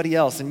anybody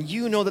else, and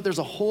you know that there's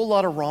a whole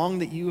lot of wrong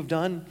that you have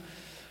done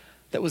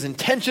that was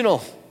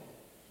intentional.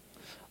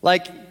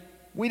 Like,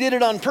 we did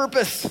it on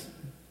purpose.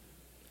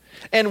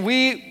 And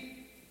we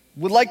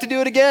would like to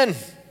do it again.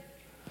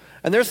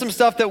 And there's some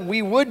stuff that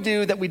we would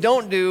do that we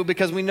don't do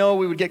because we know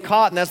we would get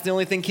caught, and that's the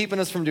only thing keeping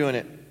us from doing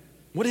it.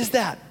 What is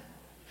that?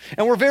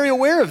 And we're very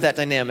aware of that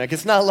dynamic.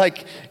 It's not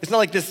like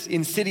this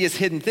insidious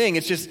hidden thing.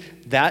 It's just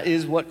that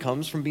is what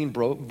comes from being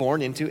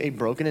born into a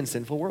broken and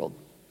sinful world.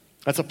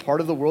 That's a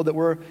part of the world that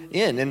we're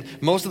in. And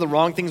most of the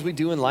wrong things we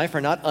do in life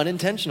are not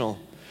unintentional.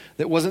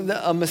 That wasn't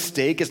a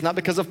mistake. It's not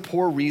because of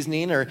poor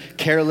reasoning or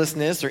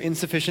carelessness or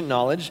insufficient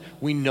knowledge.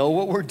 We know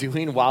what we're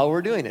doing while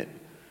we're doing it.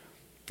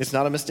 It's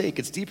not a mistake.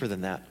 It's deeper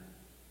than that.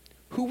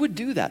 Who would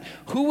do that?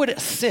 Who would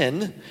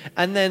sin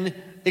and then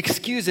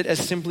excuse it as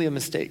simply a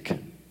mistake?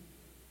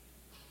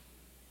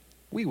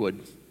 We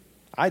would.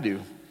 I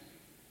do.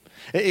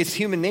 It's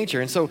human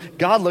nature. And so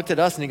God looked at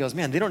us and he goes,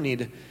 man, they don't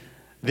need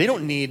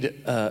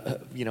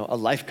a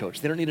life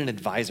coach. They don't need an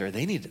advisor.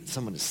 They need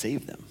someone to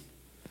save them.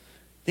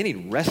 They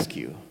need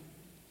rescue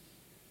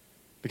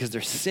because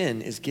their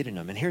sin is getting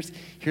them. And here's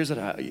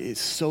what is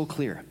so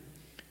clear.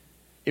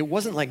 It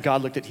wasn't like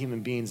God looked at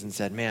human beings and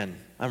said, man,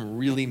 I'm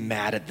really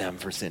mad at them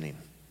for sinning.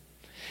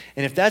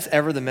 And if that's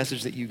ever the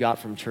message that you got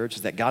from church,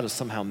 is that God is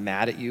somehow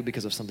mad at you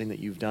because of something that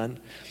you've done,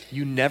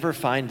 you never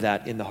find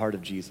that in the heart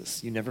of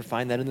Jesus. You never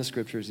find that in the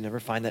scriptures. You never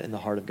find that in the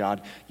heart of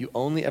God. You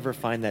only ever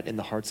find that in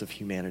the hearts of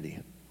humanity.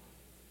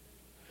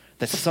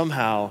 That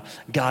somehow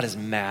God is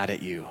mad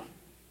at you.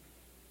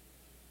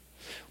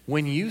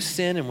 When you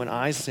sin and when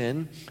I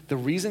sin, the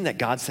reason that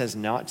God says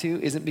not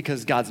to isn't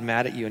because God's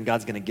mad at you and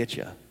God's going to get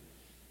you.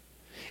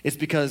 It's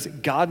because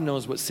God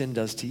knows what sin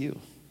does to you.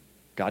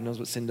 God knows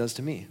what sin does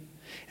to me.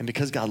 And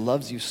because God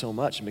loves you so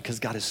much and because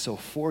God is so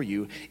for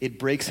you, it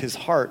breaks his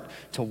heart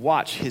to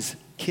watch his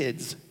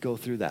kids go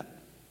through that.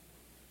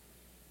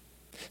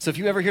 So if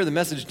you ever hear the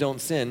message, don't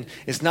sin,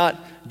 it's not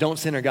don't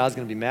sin or God's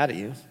going to be mad at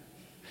you.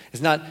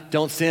 It's not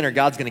don't sin or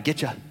God's going to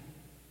get you.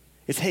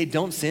 It's hey,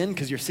 don't sin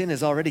because your sin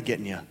is already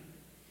getting you.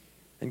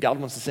 And God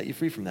wants to set you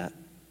free from that.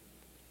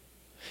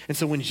 And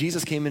so when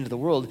Jesus came into the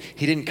world,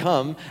 he didn't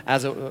come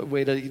as a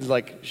way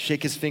to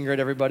shake his finger at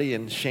everybody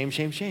and shame,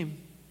 shame, shame.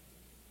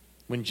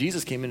 When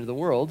Jesus came into the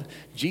world,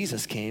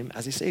 Jesus came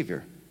as a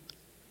savior.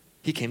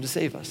 He came to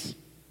save us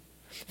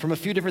from a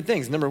few different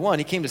things. Number one,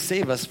 he came to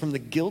save us from the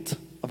guilt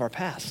of our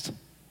past.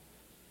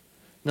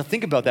 Now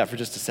think about that for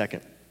just a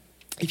second.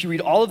 If you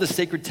read all of the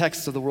sacred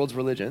texts of the world's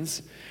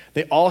religions,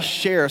 they all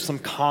share some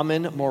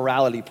common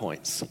morality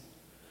points.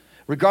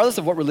 Regardless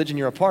of what religion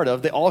you're a part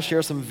of, they all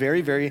share some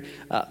very, very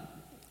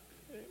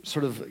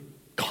sort of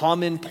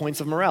common points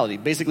of morality.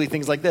 Basically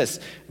things like this: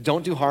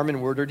 don't do harm in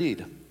word or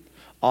deed.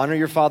 Honor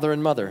your father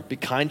and mother. Be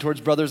kind towards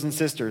brothers and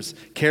sisters.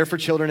 Care for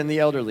children and the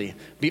elderly.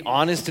 Be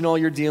honest in all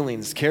your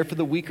dealings. Care for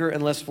the weaker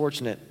and less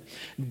fortunate.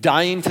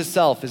 Dying to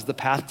self is the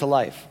path to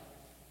life.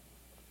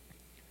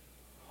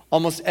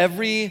 Almost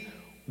every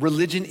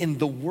religion in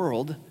the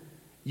world,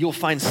 you'll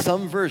find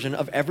some version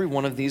of every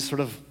one of these sort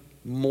of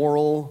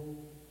moral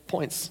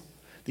points.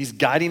 These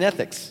guiding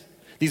ethics.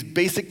 These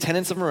basic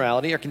tenets of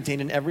morality are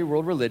contained in every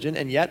world religion,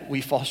 and yet we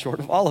fall short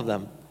of all of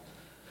them.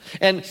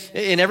 And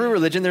in every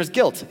religion, there's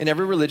guilt. In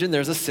every religion,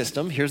 there's a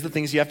system. Here's the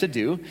things you have to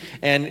do.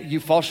 And you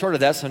fall short of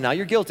that, so now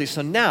you're guilty.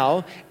 So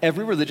now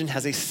every religion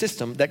has a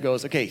system that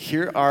goes, okay,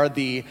 here are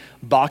the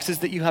boxes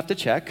that you have to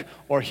check,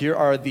 or here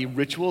are the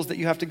rituals that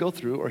you have to go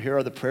through, or here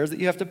are the prayers that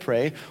you have to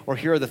pray, or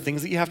here are the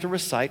things that you have to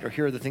recite, or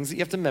here are the things that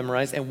you have to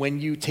memorize. And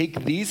when you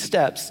take these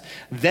steps,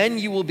 then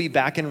you will be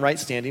back in right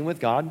standing with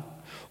God.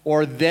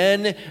 Or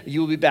then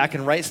you will be back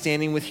in right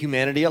standing with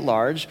humanity at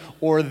large,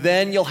 or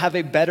then you'll have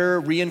a better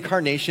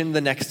reincarnation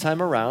the next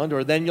time around,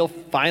 or then you'll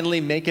finally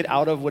make it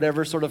out of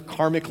whatever sort of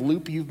karmic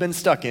loop you've been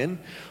stuck in,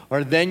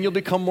 or then you'll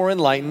become more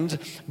enlightened.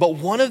 But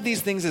one of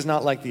these things is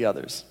not like the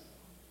others.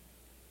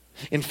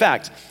 In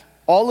fact,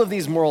 all of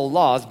these moral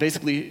laws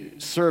basically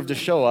serve to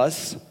show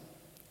us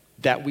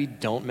that we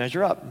don't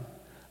measure up.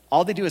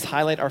 All they do is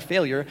highlight our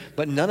failure,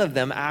 but none of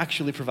them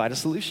actually provide a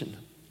solution.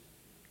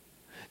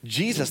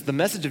 Jesus, the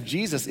message of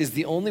Jesus, is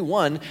the only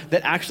one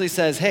that actually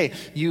says, hey,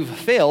 you've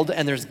failed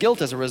and there's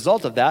guilt as a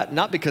result of that,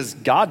 not because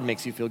God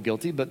makes you feel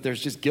guilty, but there's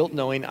just guilt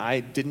knowing I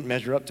didn't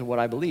measure up to what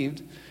I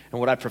believed and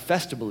what I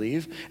professed to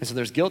believe, and so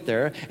there's guilt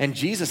there, and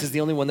Jesus is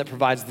the only one that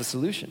provides the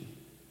solution.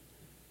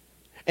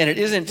 And it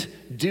isn't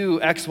do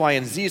X, Y,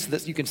 and Z so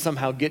that you can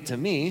somehow get to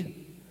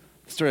me.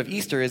 The story of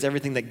Easter is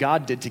everything that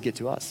God did to get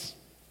to us.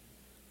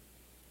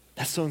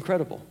 That's so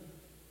incredible.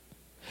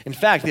 In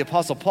fact, the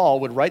Apostle Paul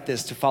would write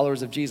this to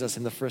followers of Jesus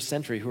in the first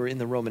century who were in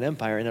the Roman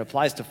Empire, and it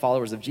applies to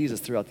followers of Jesus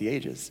throughout the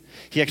ages.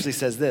 He actually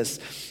says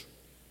this,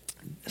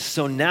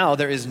 so now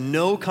there is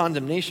no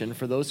condemnation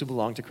for those who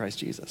belong to Christ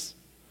Jesus.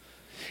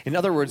 In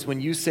other words,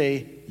 when you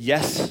say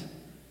yes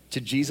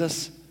to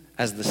Jesus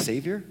as the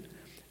Savior,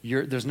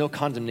 there's no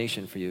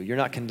condemnation for you. You're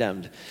not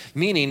condemned.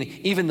 Meaning,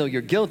 even though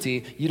you're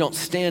guilty, you don't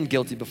stand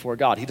guilty before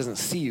God. He doesn't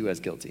see you as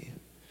guilty.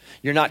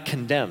 You're not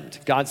condemned.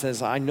 God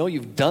says, I know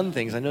you've done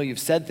things, I know you've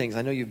said things,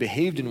 I know you've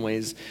behaved in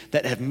ways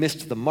that have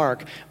missed the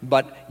mark,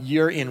 but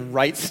you're in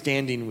right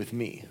standing with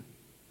me.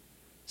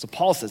 So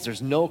Paul says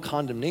there's no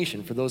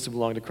condemnation for those who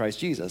belong to Christ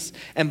Jesus.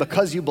 And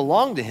because you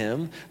belong to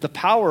him, the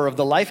power of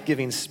the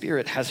life-giving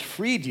Spirit has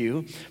freed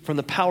you from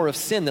the power of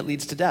sin that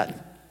leads to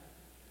death.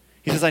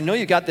 He says, I know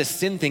you got this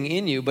sin thing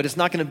in you, but it's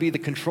not going to be the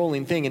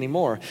controlling thing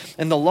anymore.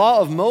 And the law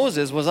of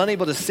Moses was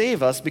unable to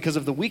save us because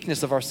of the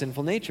weakness of our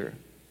sinful nature.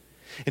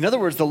 In other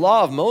words, the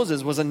law of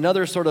Moses was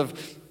another sort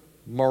of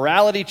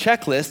morality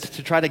checklist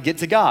to try to get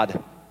to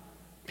God.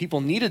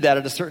 People needed that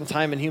at a certain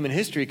time in human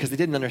history because they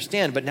didn't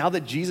understand. But now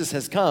that Jesus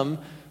has come,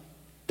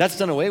 that's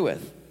done away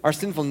with. Our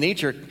sinful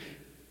nature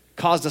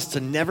caused us to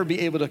never be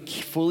able to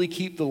fully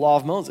keep the law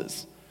of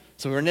Moses.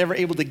 So we were never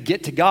able to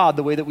get to God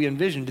the way that we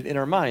envisioned it in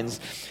our minds.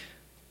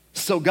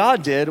 So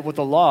God did what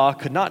the law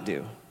could not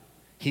do.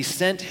 He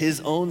sent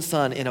his own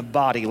son in a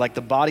body like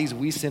the bodies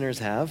we sinners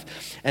have.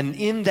 And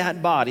in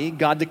that body,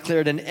 God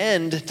declared an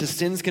end to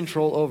sin's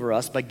control over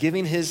us by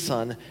giving his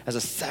son as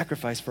a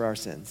sacrifice for our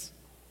sins.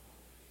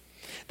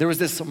 There was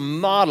this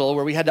model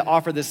where we had to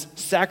offer this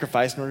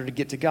sacrifice in order to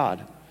get to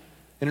God.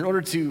 And in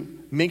order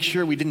to make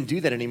sure we didn't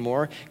do that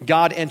anymore,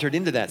 God entered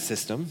into that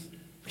system,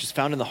 which is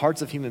found in the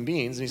hearts of human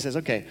beings. And he says,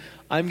 okay,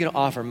 I'm going to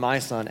offer my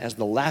son as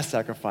the last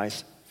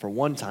sacrifice for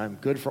one time,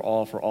 good for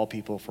all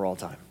people, for all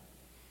time.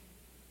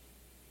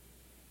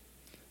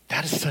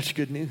 That is such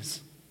good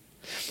news.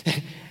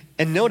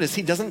 And notice,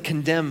 he doesn't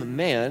condemn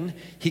man,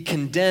 he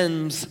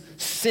condemns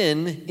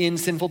sin in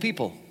sinful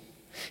people.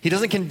 He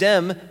doesn't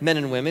condemn men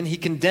and women, he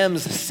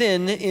condemns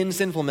sin in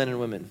sinful men and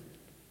women.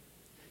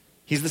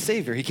 He's the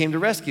Savior. He came to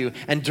rescue.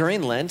 And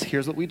during Lent,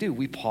 here's what we do.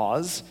 We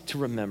pause to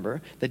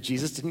remember that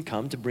Jesus didn't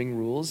come to bring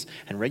rules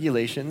and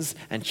regulations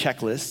and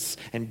checklists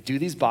and do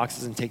these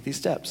boxes and take these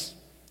steps.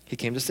 He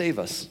came to save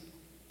us.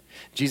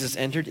 Jesus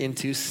entered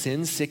into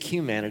sin-sick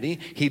humanity.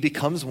 He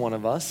becomes one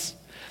of us.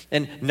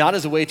 And not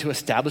as a way to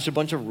establish a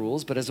bunch of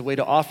rules, but as a way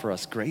to offer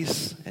us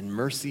grace and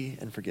mercy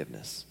and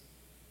forgiveness.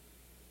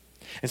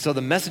 And so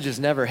the message is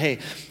never, hey,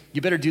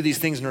 you better do these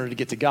things in order to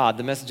get to God.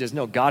 The message is,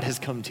 no, God has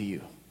come to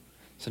you.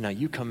 So now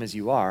you come as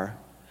you are.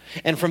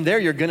 And from there,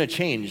 you're going to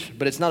change.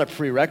 But it's not a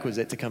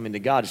prerequisite to come into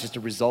God. It's just a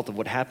result of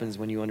what happens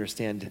when you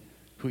understand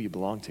who you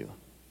belong to.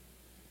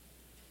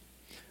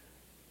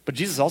 But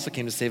Jesus also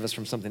came to save us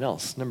from something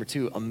else. Number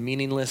 2, a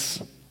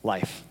meaningless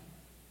life.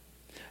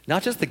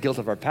 Not just the guilt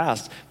of our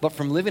past, but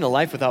from living a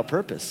life without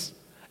purpose.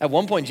 At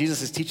one point,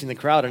 Jesus is teaching the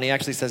crowd, and he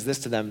actually says this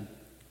to them.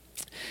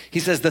 He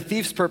says, the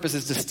thief's purpose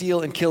is to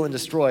steal and kill and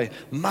destroy.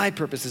 My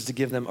purpose is to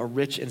give them a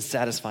rich and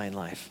satisfying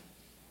life.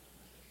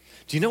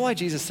 Do you know why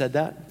Jesus said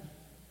that?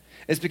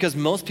 It's because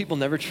most people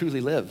never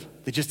truly live.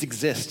 They just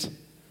exist.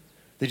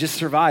 They just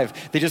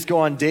survive. They just go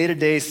on day to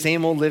day,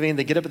 same old living.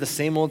 They get up at the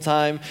same old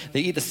time.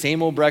 They eat the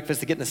same old breakfast.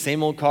 They get in the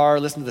same old car,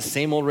 listen to the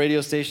same old radio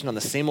station on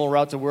the same old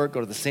route to work, go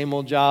to the same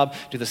old job,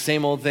 do the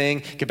same old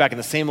thing, get back in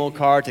the same old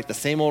car, take the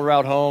same old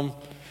route home,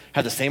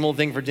 have the same old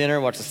thing for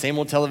dinner, watch the same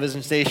old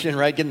television station,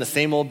 right? Get in the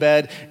same old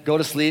bed, go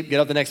to sleep,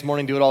 get up the next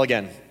morning, do it all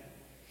again.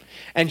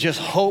 And just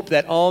hope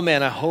that, oh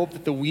man, I hope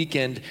that the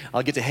weekend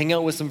I'll get to hang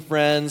out with some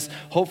friends.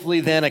 Hopefully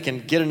then I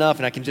can get enough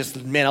and I can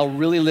just, man, I'll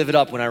really live it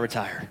up when I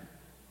retire.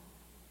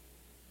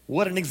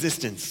 What an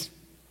existence.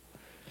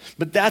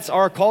 But that's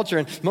our culture,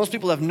 and most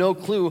people have no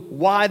clue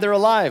why they're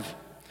alive.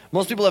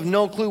 Most people have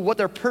no clue what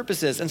their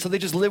purpose is, and so they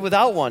just live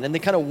without one, and they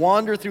kind of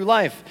wander through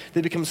life.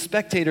 They become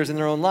spectators in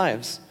their own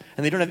lives,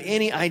 and they don't have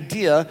any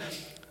idea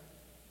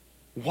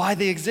why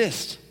they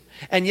exist.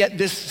 And yet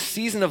this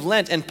season of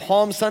Lent and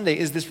Palm Sunday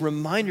is this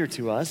reminder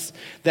to us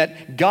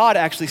that God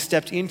actually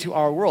stepped into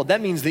our world.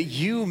 That means that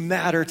you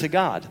matter to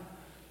God.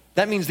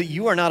 That means that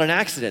you are not an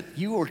accident.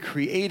 You were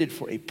created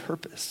for a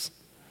purpose.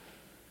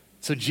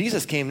 So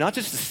Jesus came not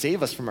just to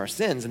save us from our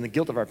sins and the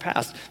guilt of our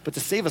past, but to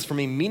save us from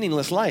a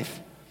meaningless life.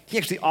 He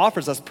actually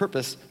offers us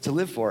purpose to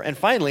live for. And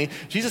finally,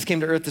 Jesus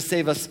came to earth to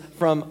save us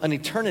from an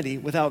eternity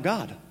without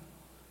God.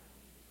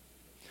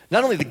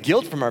 Not only the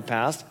guilt from our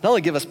past, not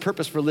only give us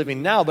purpose for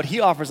living now, but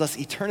he offers us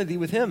eternity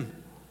with him.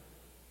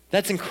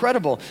 That's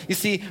incredible. You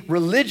see,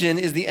 religion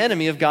is the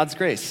enemy of God's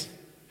grace.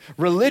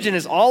 Religion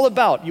is all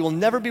about, you will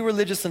never be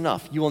religious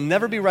enough. You will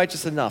never be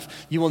righteous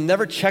enough. You will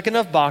never check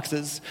enough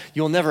boxes.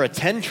 You will never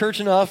attend church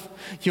enough.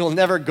 You will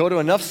never go to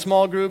enough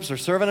small groups or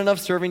serve on enough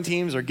serving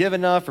teams or give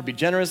enough or be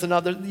generous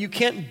enough. You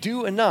can't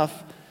do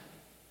enough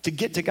to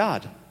get to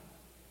God.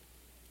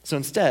 So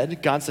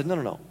instead, God said,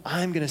 no,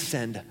 I'm going to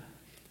send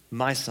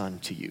my son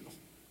to you.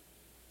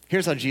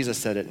 Here's how Jesus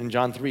said it. In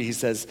John 3, he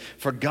says,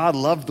 "For God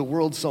loved the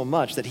world so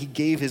much that he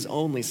gave his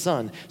only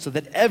son so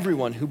that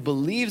everyone who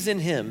believes in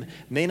him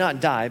may not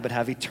die but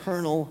have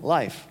eternal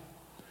life.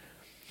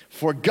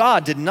 For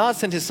God did not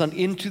send his son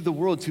into the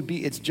world to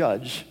be its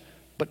judge,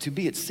 but to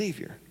be its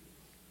savior."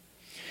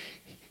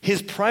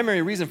 His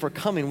primary reason for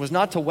coming was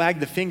not to wag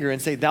the finger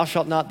and say, thou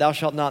shalt not, thou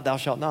shalt not, thou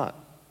shalt not.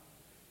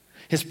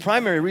 His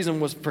primary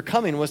reason for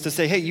coming was to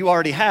say, hey, you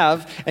already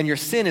have, and your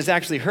sin is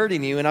actually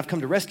hurting you, and I've come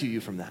to rescue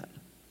you from that.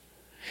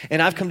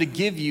 And I've come to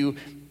give you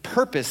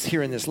purpose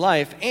here in this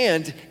life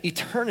and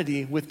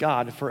eternity with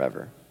God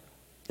forever.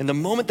 And the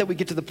moment that we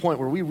get to the point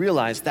where we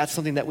realize that's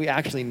something that we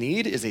actually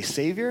need is a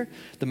Savior,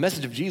 the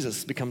message of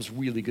Jesus becomes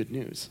really good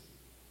news.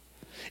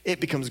 It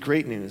becomes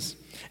great news.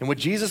 And what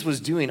Jesus was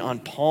doing on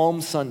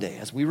Palm Sunday,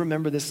 as we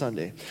remember this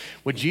Sunday,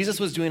 what Jesus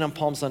was doing on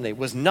Palm Sunday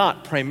was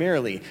not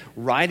primarily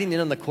riding in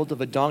on the colt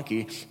of a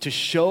donkey to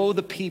show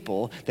the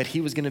people that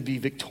he was going to be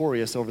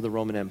victorious over the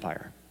Roman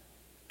Empire.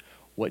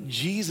 What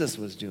Jesus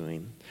was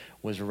doing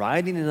was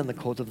riding in on the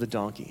colt of the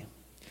donkey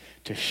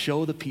to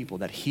show the people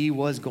that he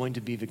was going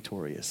to be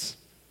victorious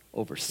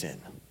over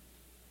sin.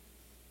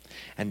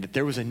 And that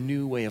there was a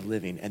new way of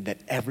living and that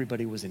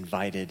everybody was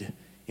invited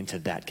into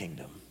that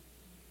kingdom.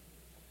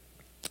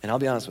 And I'll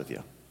be honest with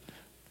you,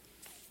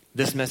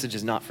 this message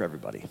is not for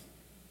everybody.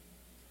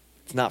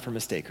 It's not for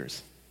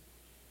mistakers.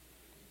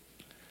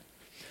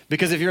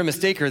 Because if you're a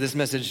mistaker, this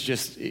message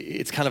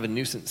it's kind of a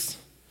nuisance.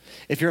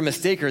 If you're a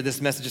mistaker,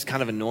 this message is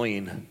kind of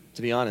annoying,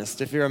 to be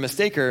honest. If you're a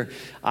mistaker,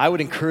 I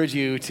would encourage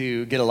you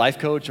to get a life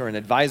coach or an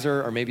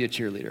advisor or maybe a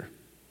cheerleader.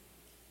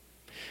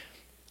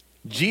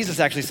 Jesus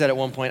actually said at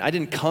one point,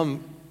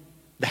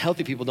 the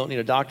healthy people don't need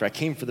a doctor. I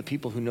came for the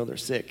people who know they're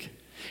sick.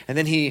 And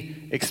then he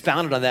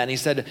expounded on that and he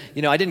said,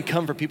 I didn't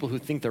come for people who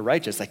think they're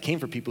righteous. I came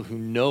for people who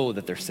know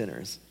that they're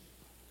sinners.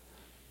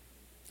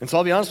 And so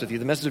I'll be honest with you,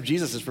 the message of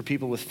Jesus is for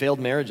people with failed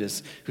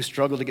marriages who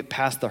struggle to get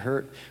past the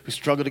hurt, who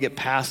struggle to get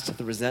past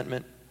the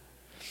resentment.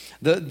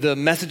 The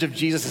message of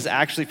Jesus is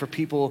actually for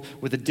people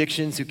with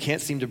addictions who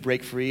can't seem to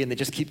break free and they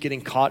just keep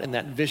getting caught in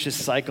that vicious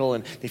cycle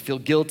and they feel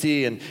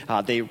guilty and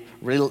they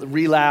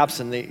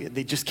relapse and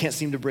they just can't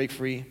seem to break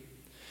free.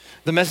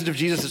 The message of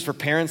Jesus is for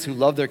parents who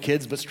love their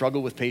kids but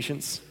struggle with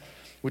patience,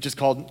 which is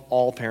called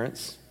all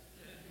parents.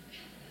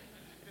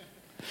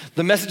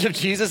 The message of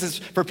Jesus is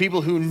for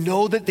people who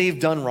know that they've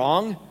done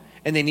wrong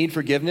and they need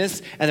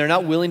forgiveness and they're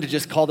not willing to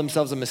just call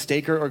themselves a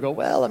mistaker or go,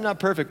 well, I'm not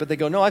perfect, but they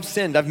go, no, I've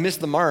sinned, I've missed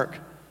the mark.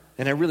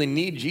 And I really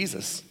need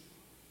Jesus.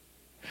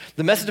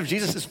 The message of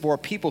Jesus is for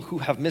people who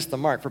have missed the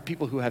mark, for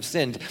people who have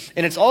sinned.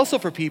 And it's also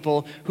for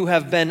people who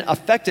have been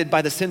affected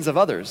by the sins of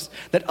others,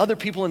 that other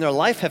people in their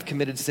life have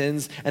committed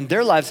sins and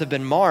their lives have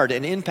been marred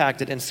and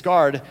impacted and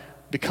scarred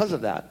because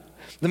of that.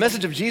 The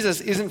message of Jesus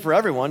isn't for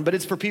everyone, but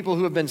it's for people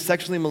who have been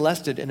sexually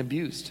molested and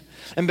abused.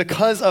 And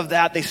because of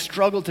that, they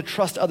struggle to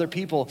trust other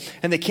people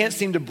and they can't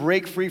seem to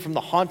break free from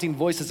the haunting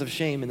voices of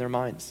shame in their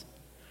minds.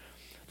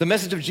 The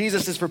message of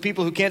Jesus is for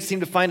people who can't seem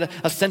to find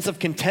a sense of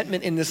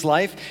contentment in this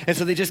life, and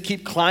so they just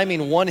keep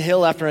climbing one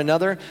hill after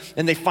another,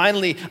 and they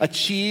finally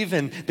achieve,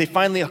 and they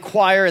finally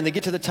acquire, and they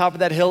get to the top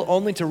of that hill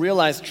only to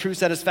realize true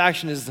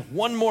satisfaction is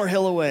one more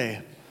hill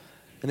away.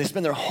 And they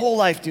spend their whole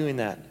life doing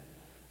that,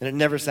 and it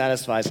never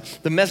satisfies.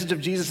 The message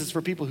of Jesus is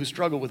for people who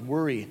struggle with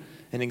worry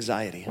and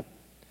anxiety.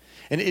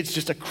 And it's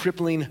just a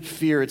crippling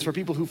fear. It's for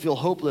people who feel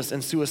hopeless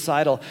and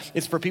suicidal.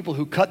 It's for people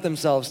who cut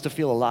themselves to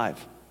feel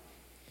alive.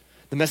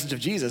 The message of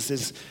Jesus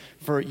is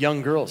for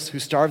young girls who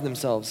starve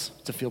themselves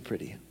to feel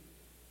pretty.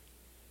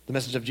 The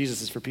message of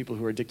Jesus is for people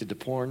who are addicted to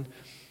porn.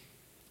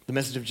 The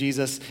message of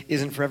Jesus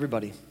isn't for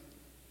everybody.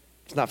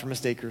 It's not for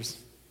mistakers.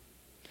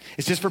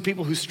 It's just for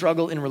people who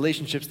struggle in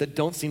relationships that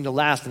don't seem to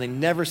last and they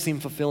never seem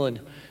fulfilling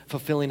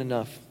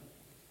enough.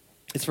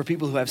 It's for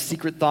people who have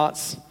secret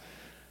thoughts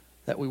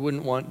that we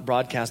wouldn't want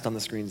broadcast on the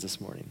screens this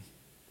morning.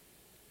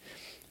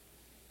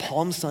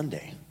 Palm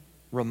Sunday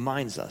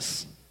reminds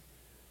us,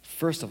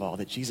 first of all,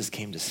 that Jesus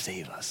came to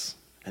save us,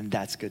 and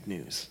that's good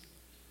news.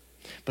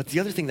 But the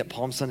other thing that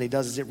Palm Sunday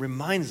does is it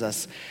reminds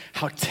us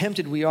how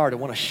tempted we are to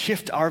want to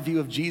shift our view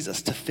of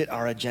Jesus to fit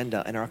our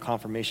agenda and our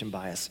confirmation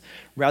bias,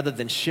 rather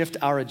than shift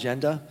our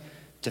agenda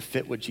to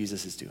fit what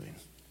Jesus is doing.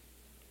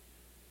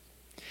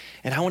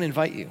 And I want to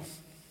invite you,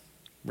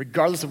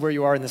 regardless of where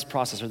you are in this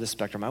process or this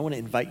spectrum, I want to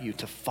invite you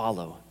to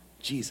follow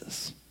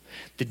Jesus.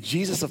 The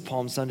Jesus of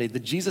Palm Sunday, the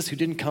Jesus who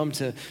didn't come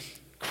to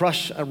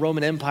crush a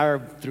Roman Empire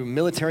through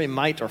military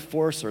might or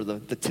force or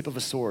the tip of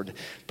a sword,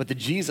 but the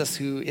Jesus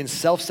who in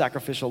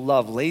self-sacrificial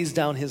love lays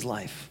down his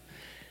life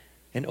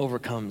and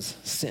overcomes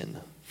sin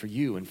for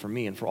you and for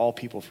me and for all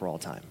people for all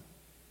time.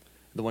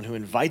 The one who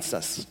invites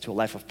us to a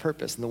life of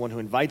purpose and the one who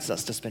invites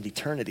us to spend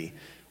eternity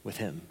with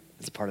him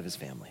as a part of his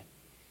family.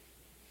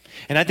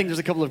 And I think there's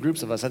a couple of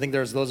groups of us. I think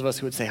there's those of us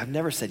who would say, I've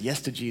never said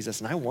yes to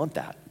Jesus and I want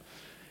that.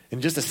 In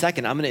just a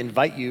second, I'm going to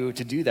invite you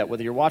to do that.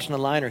 Whether you're watching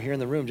online or here in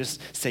the room,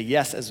 just say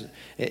yes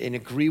and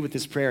agree with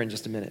this prayer in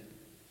just a minute.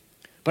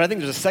 But I think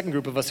there's a second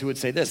group of us who would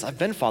say this: I've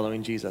been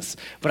following Jesus,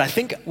 but I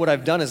think what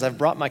I've done is I've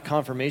brought my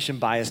confirmation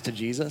bias to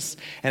Jesus,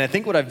 and I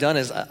think what I've done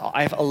is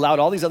I've allowed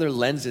all these other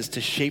lenses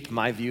to shape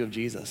my view of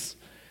Jesus.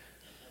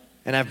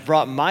 And I've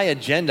brought my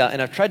agenda,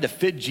 and I've tried to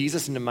fit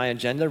Jesus into my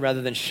agenda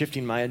rather than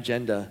shifting my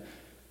agenda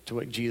to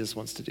what Jesus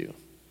wants to do.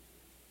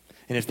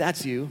 And if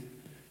that's you,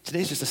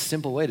 today's just a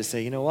simple way to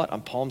say, you know what,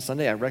 on Palm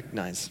Sunday, I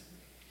recognize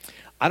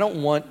I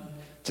don't want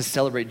to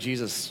celebrate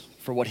Jesus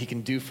for what he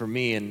can do for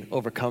me and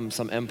overcome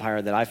some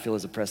empire that I feel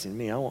is oppressing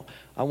me.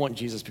 I want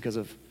Jesus because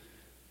of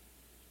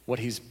what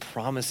he's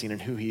promising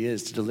and who he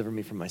is to deliver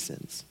me from my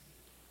sins.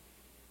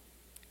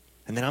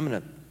 And then I'm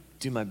going to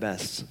do my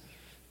best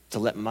to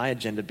let my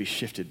agenda be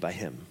shifted by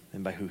him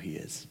and by who he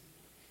is.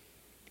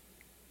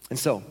 And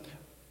so,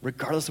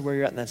 regardless of where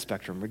you're at in that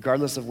spectrum,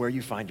 regardless of where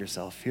you find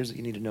yourself, here's what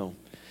you need to know.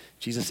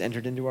 Jesus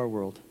entered into our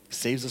world,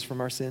 saves us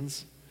from our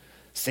sins,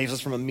 saves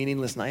us from a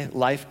meaningless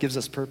life, gives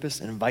us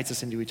purpose, and invites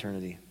us into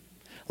eternity.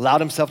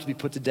 Allowed himself to be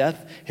put to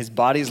death. His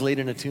body is laid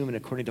in a tomb, and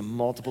according to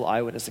multiple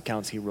eyewitness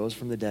accounts, he rose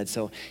from the dead.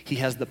 So he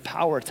has the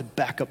power to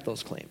back up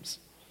those claims.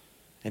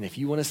 And if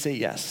you want to say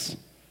yes,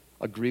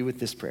 agree with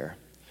this prayer.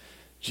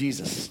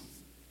 Jesus,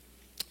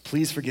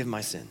 please forgive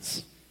my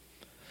sins.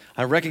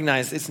 I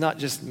recognize it's not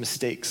just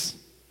mistakes.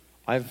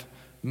 I've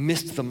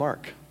missed the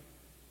mark.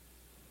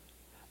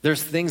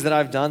 There's things that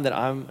I've done that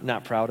I'm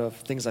not proud of,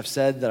 things I've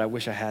said that I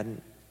wish I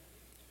hadn't.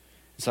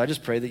 So I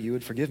just pray that you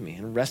would forgive me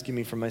and rescue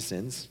me from my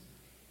sins.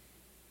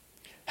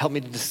 Help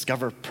me to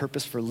discover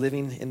purpose for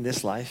living in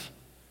this life.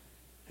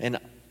 And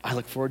I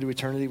look forward to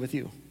eternity with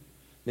you.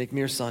 Make me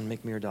your son,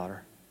 make me your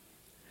daughter.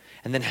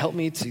 And then help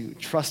me to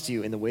trust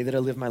you in the way that I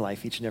live my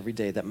life each and every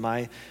day, that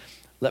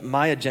let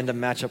my agenda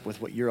match up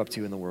with what you're up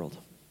to in the world.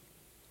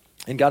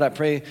 And God, I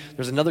pray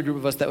there's another group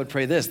of us that would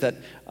pray this, that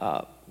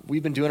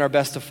we've been doing our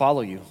best to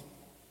follow you.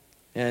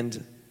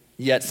 And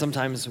yet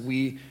sometimes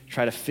we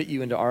try to fit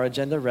you into our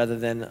agenda rather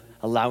than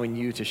allowing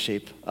you to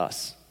shape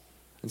us.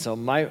 And so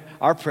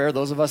our prayer,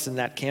 those of us in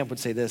that camp would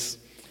say this: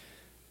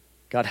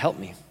 God, help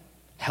me.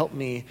 Help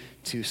me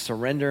to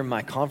surrender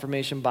my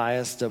confirmation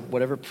bias to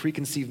whatever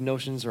preconceived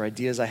notions or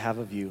ideas I have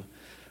of you.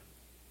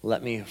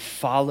 Let me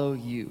follow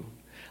you.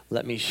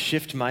 Let me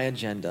shift my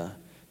agenda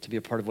to be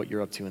a part of what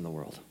you're up to in the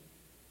world.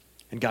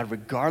 And God,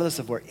 regardless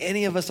of where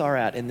any of us are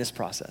at in this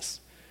process,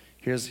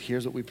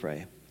 here's what we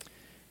pray.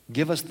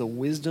 Give us the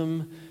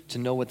wisdom to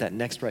know what that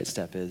next right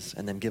step is,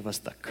 and then give us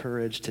the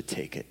courage to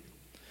take it.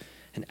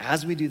 And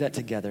as we do that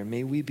together,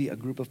 may we be a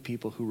group of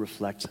people who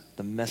reflect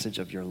the message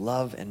of your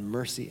love and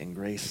mercy and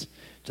grace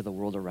to the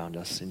world around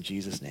us. In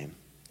Jesus' name,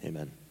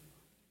 amen.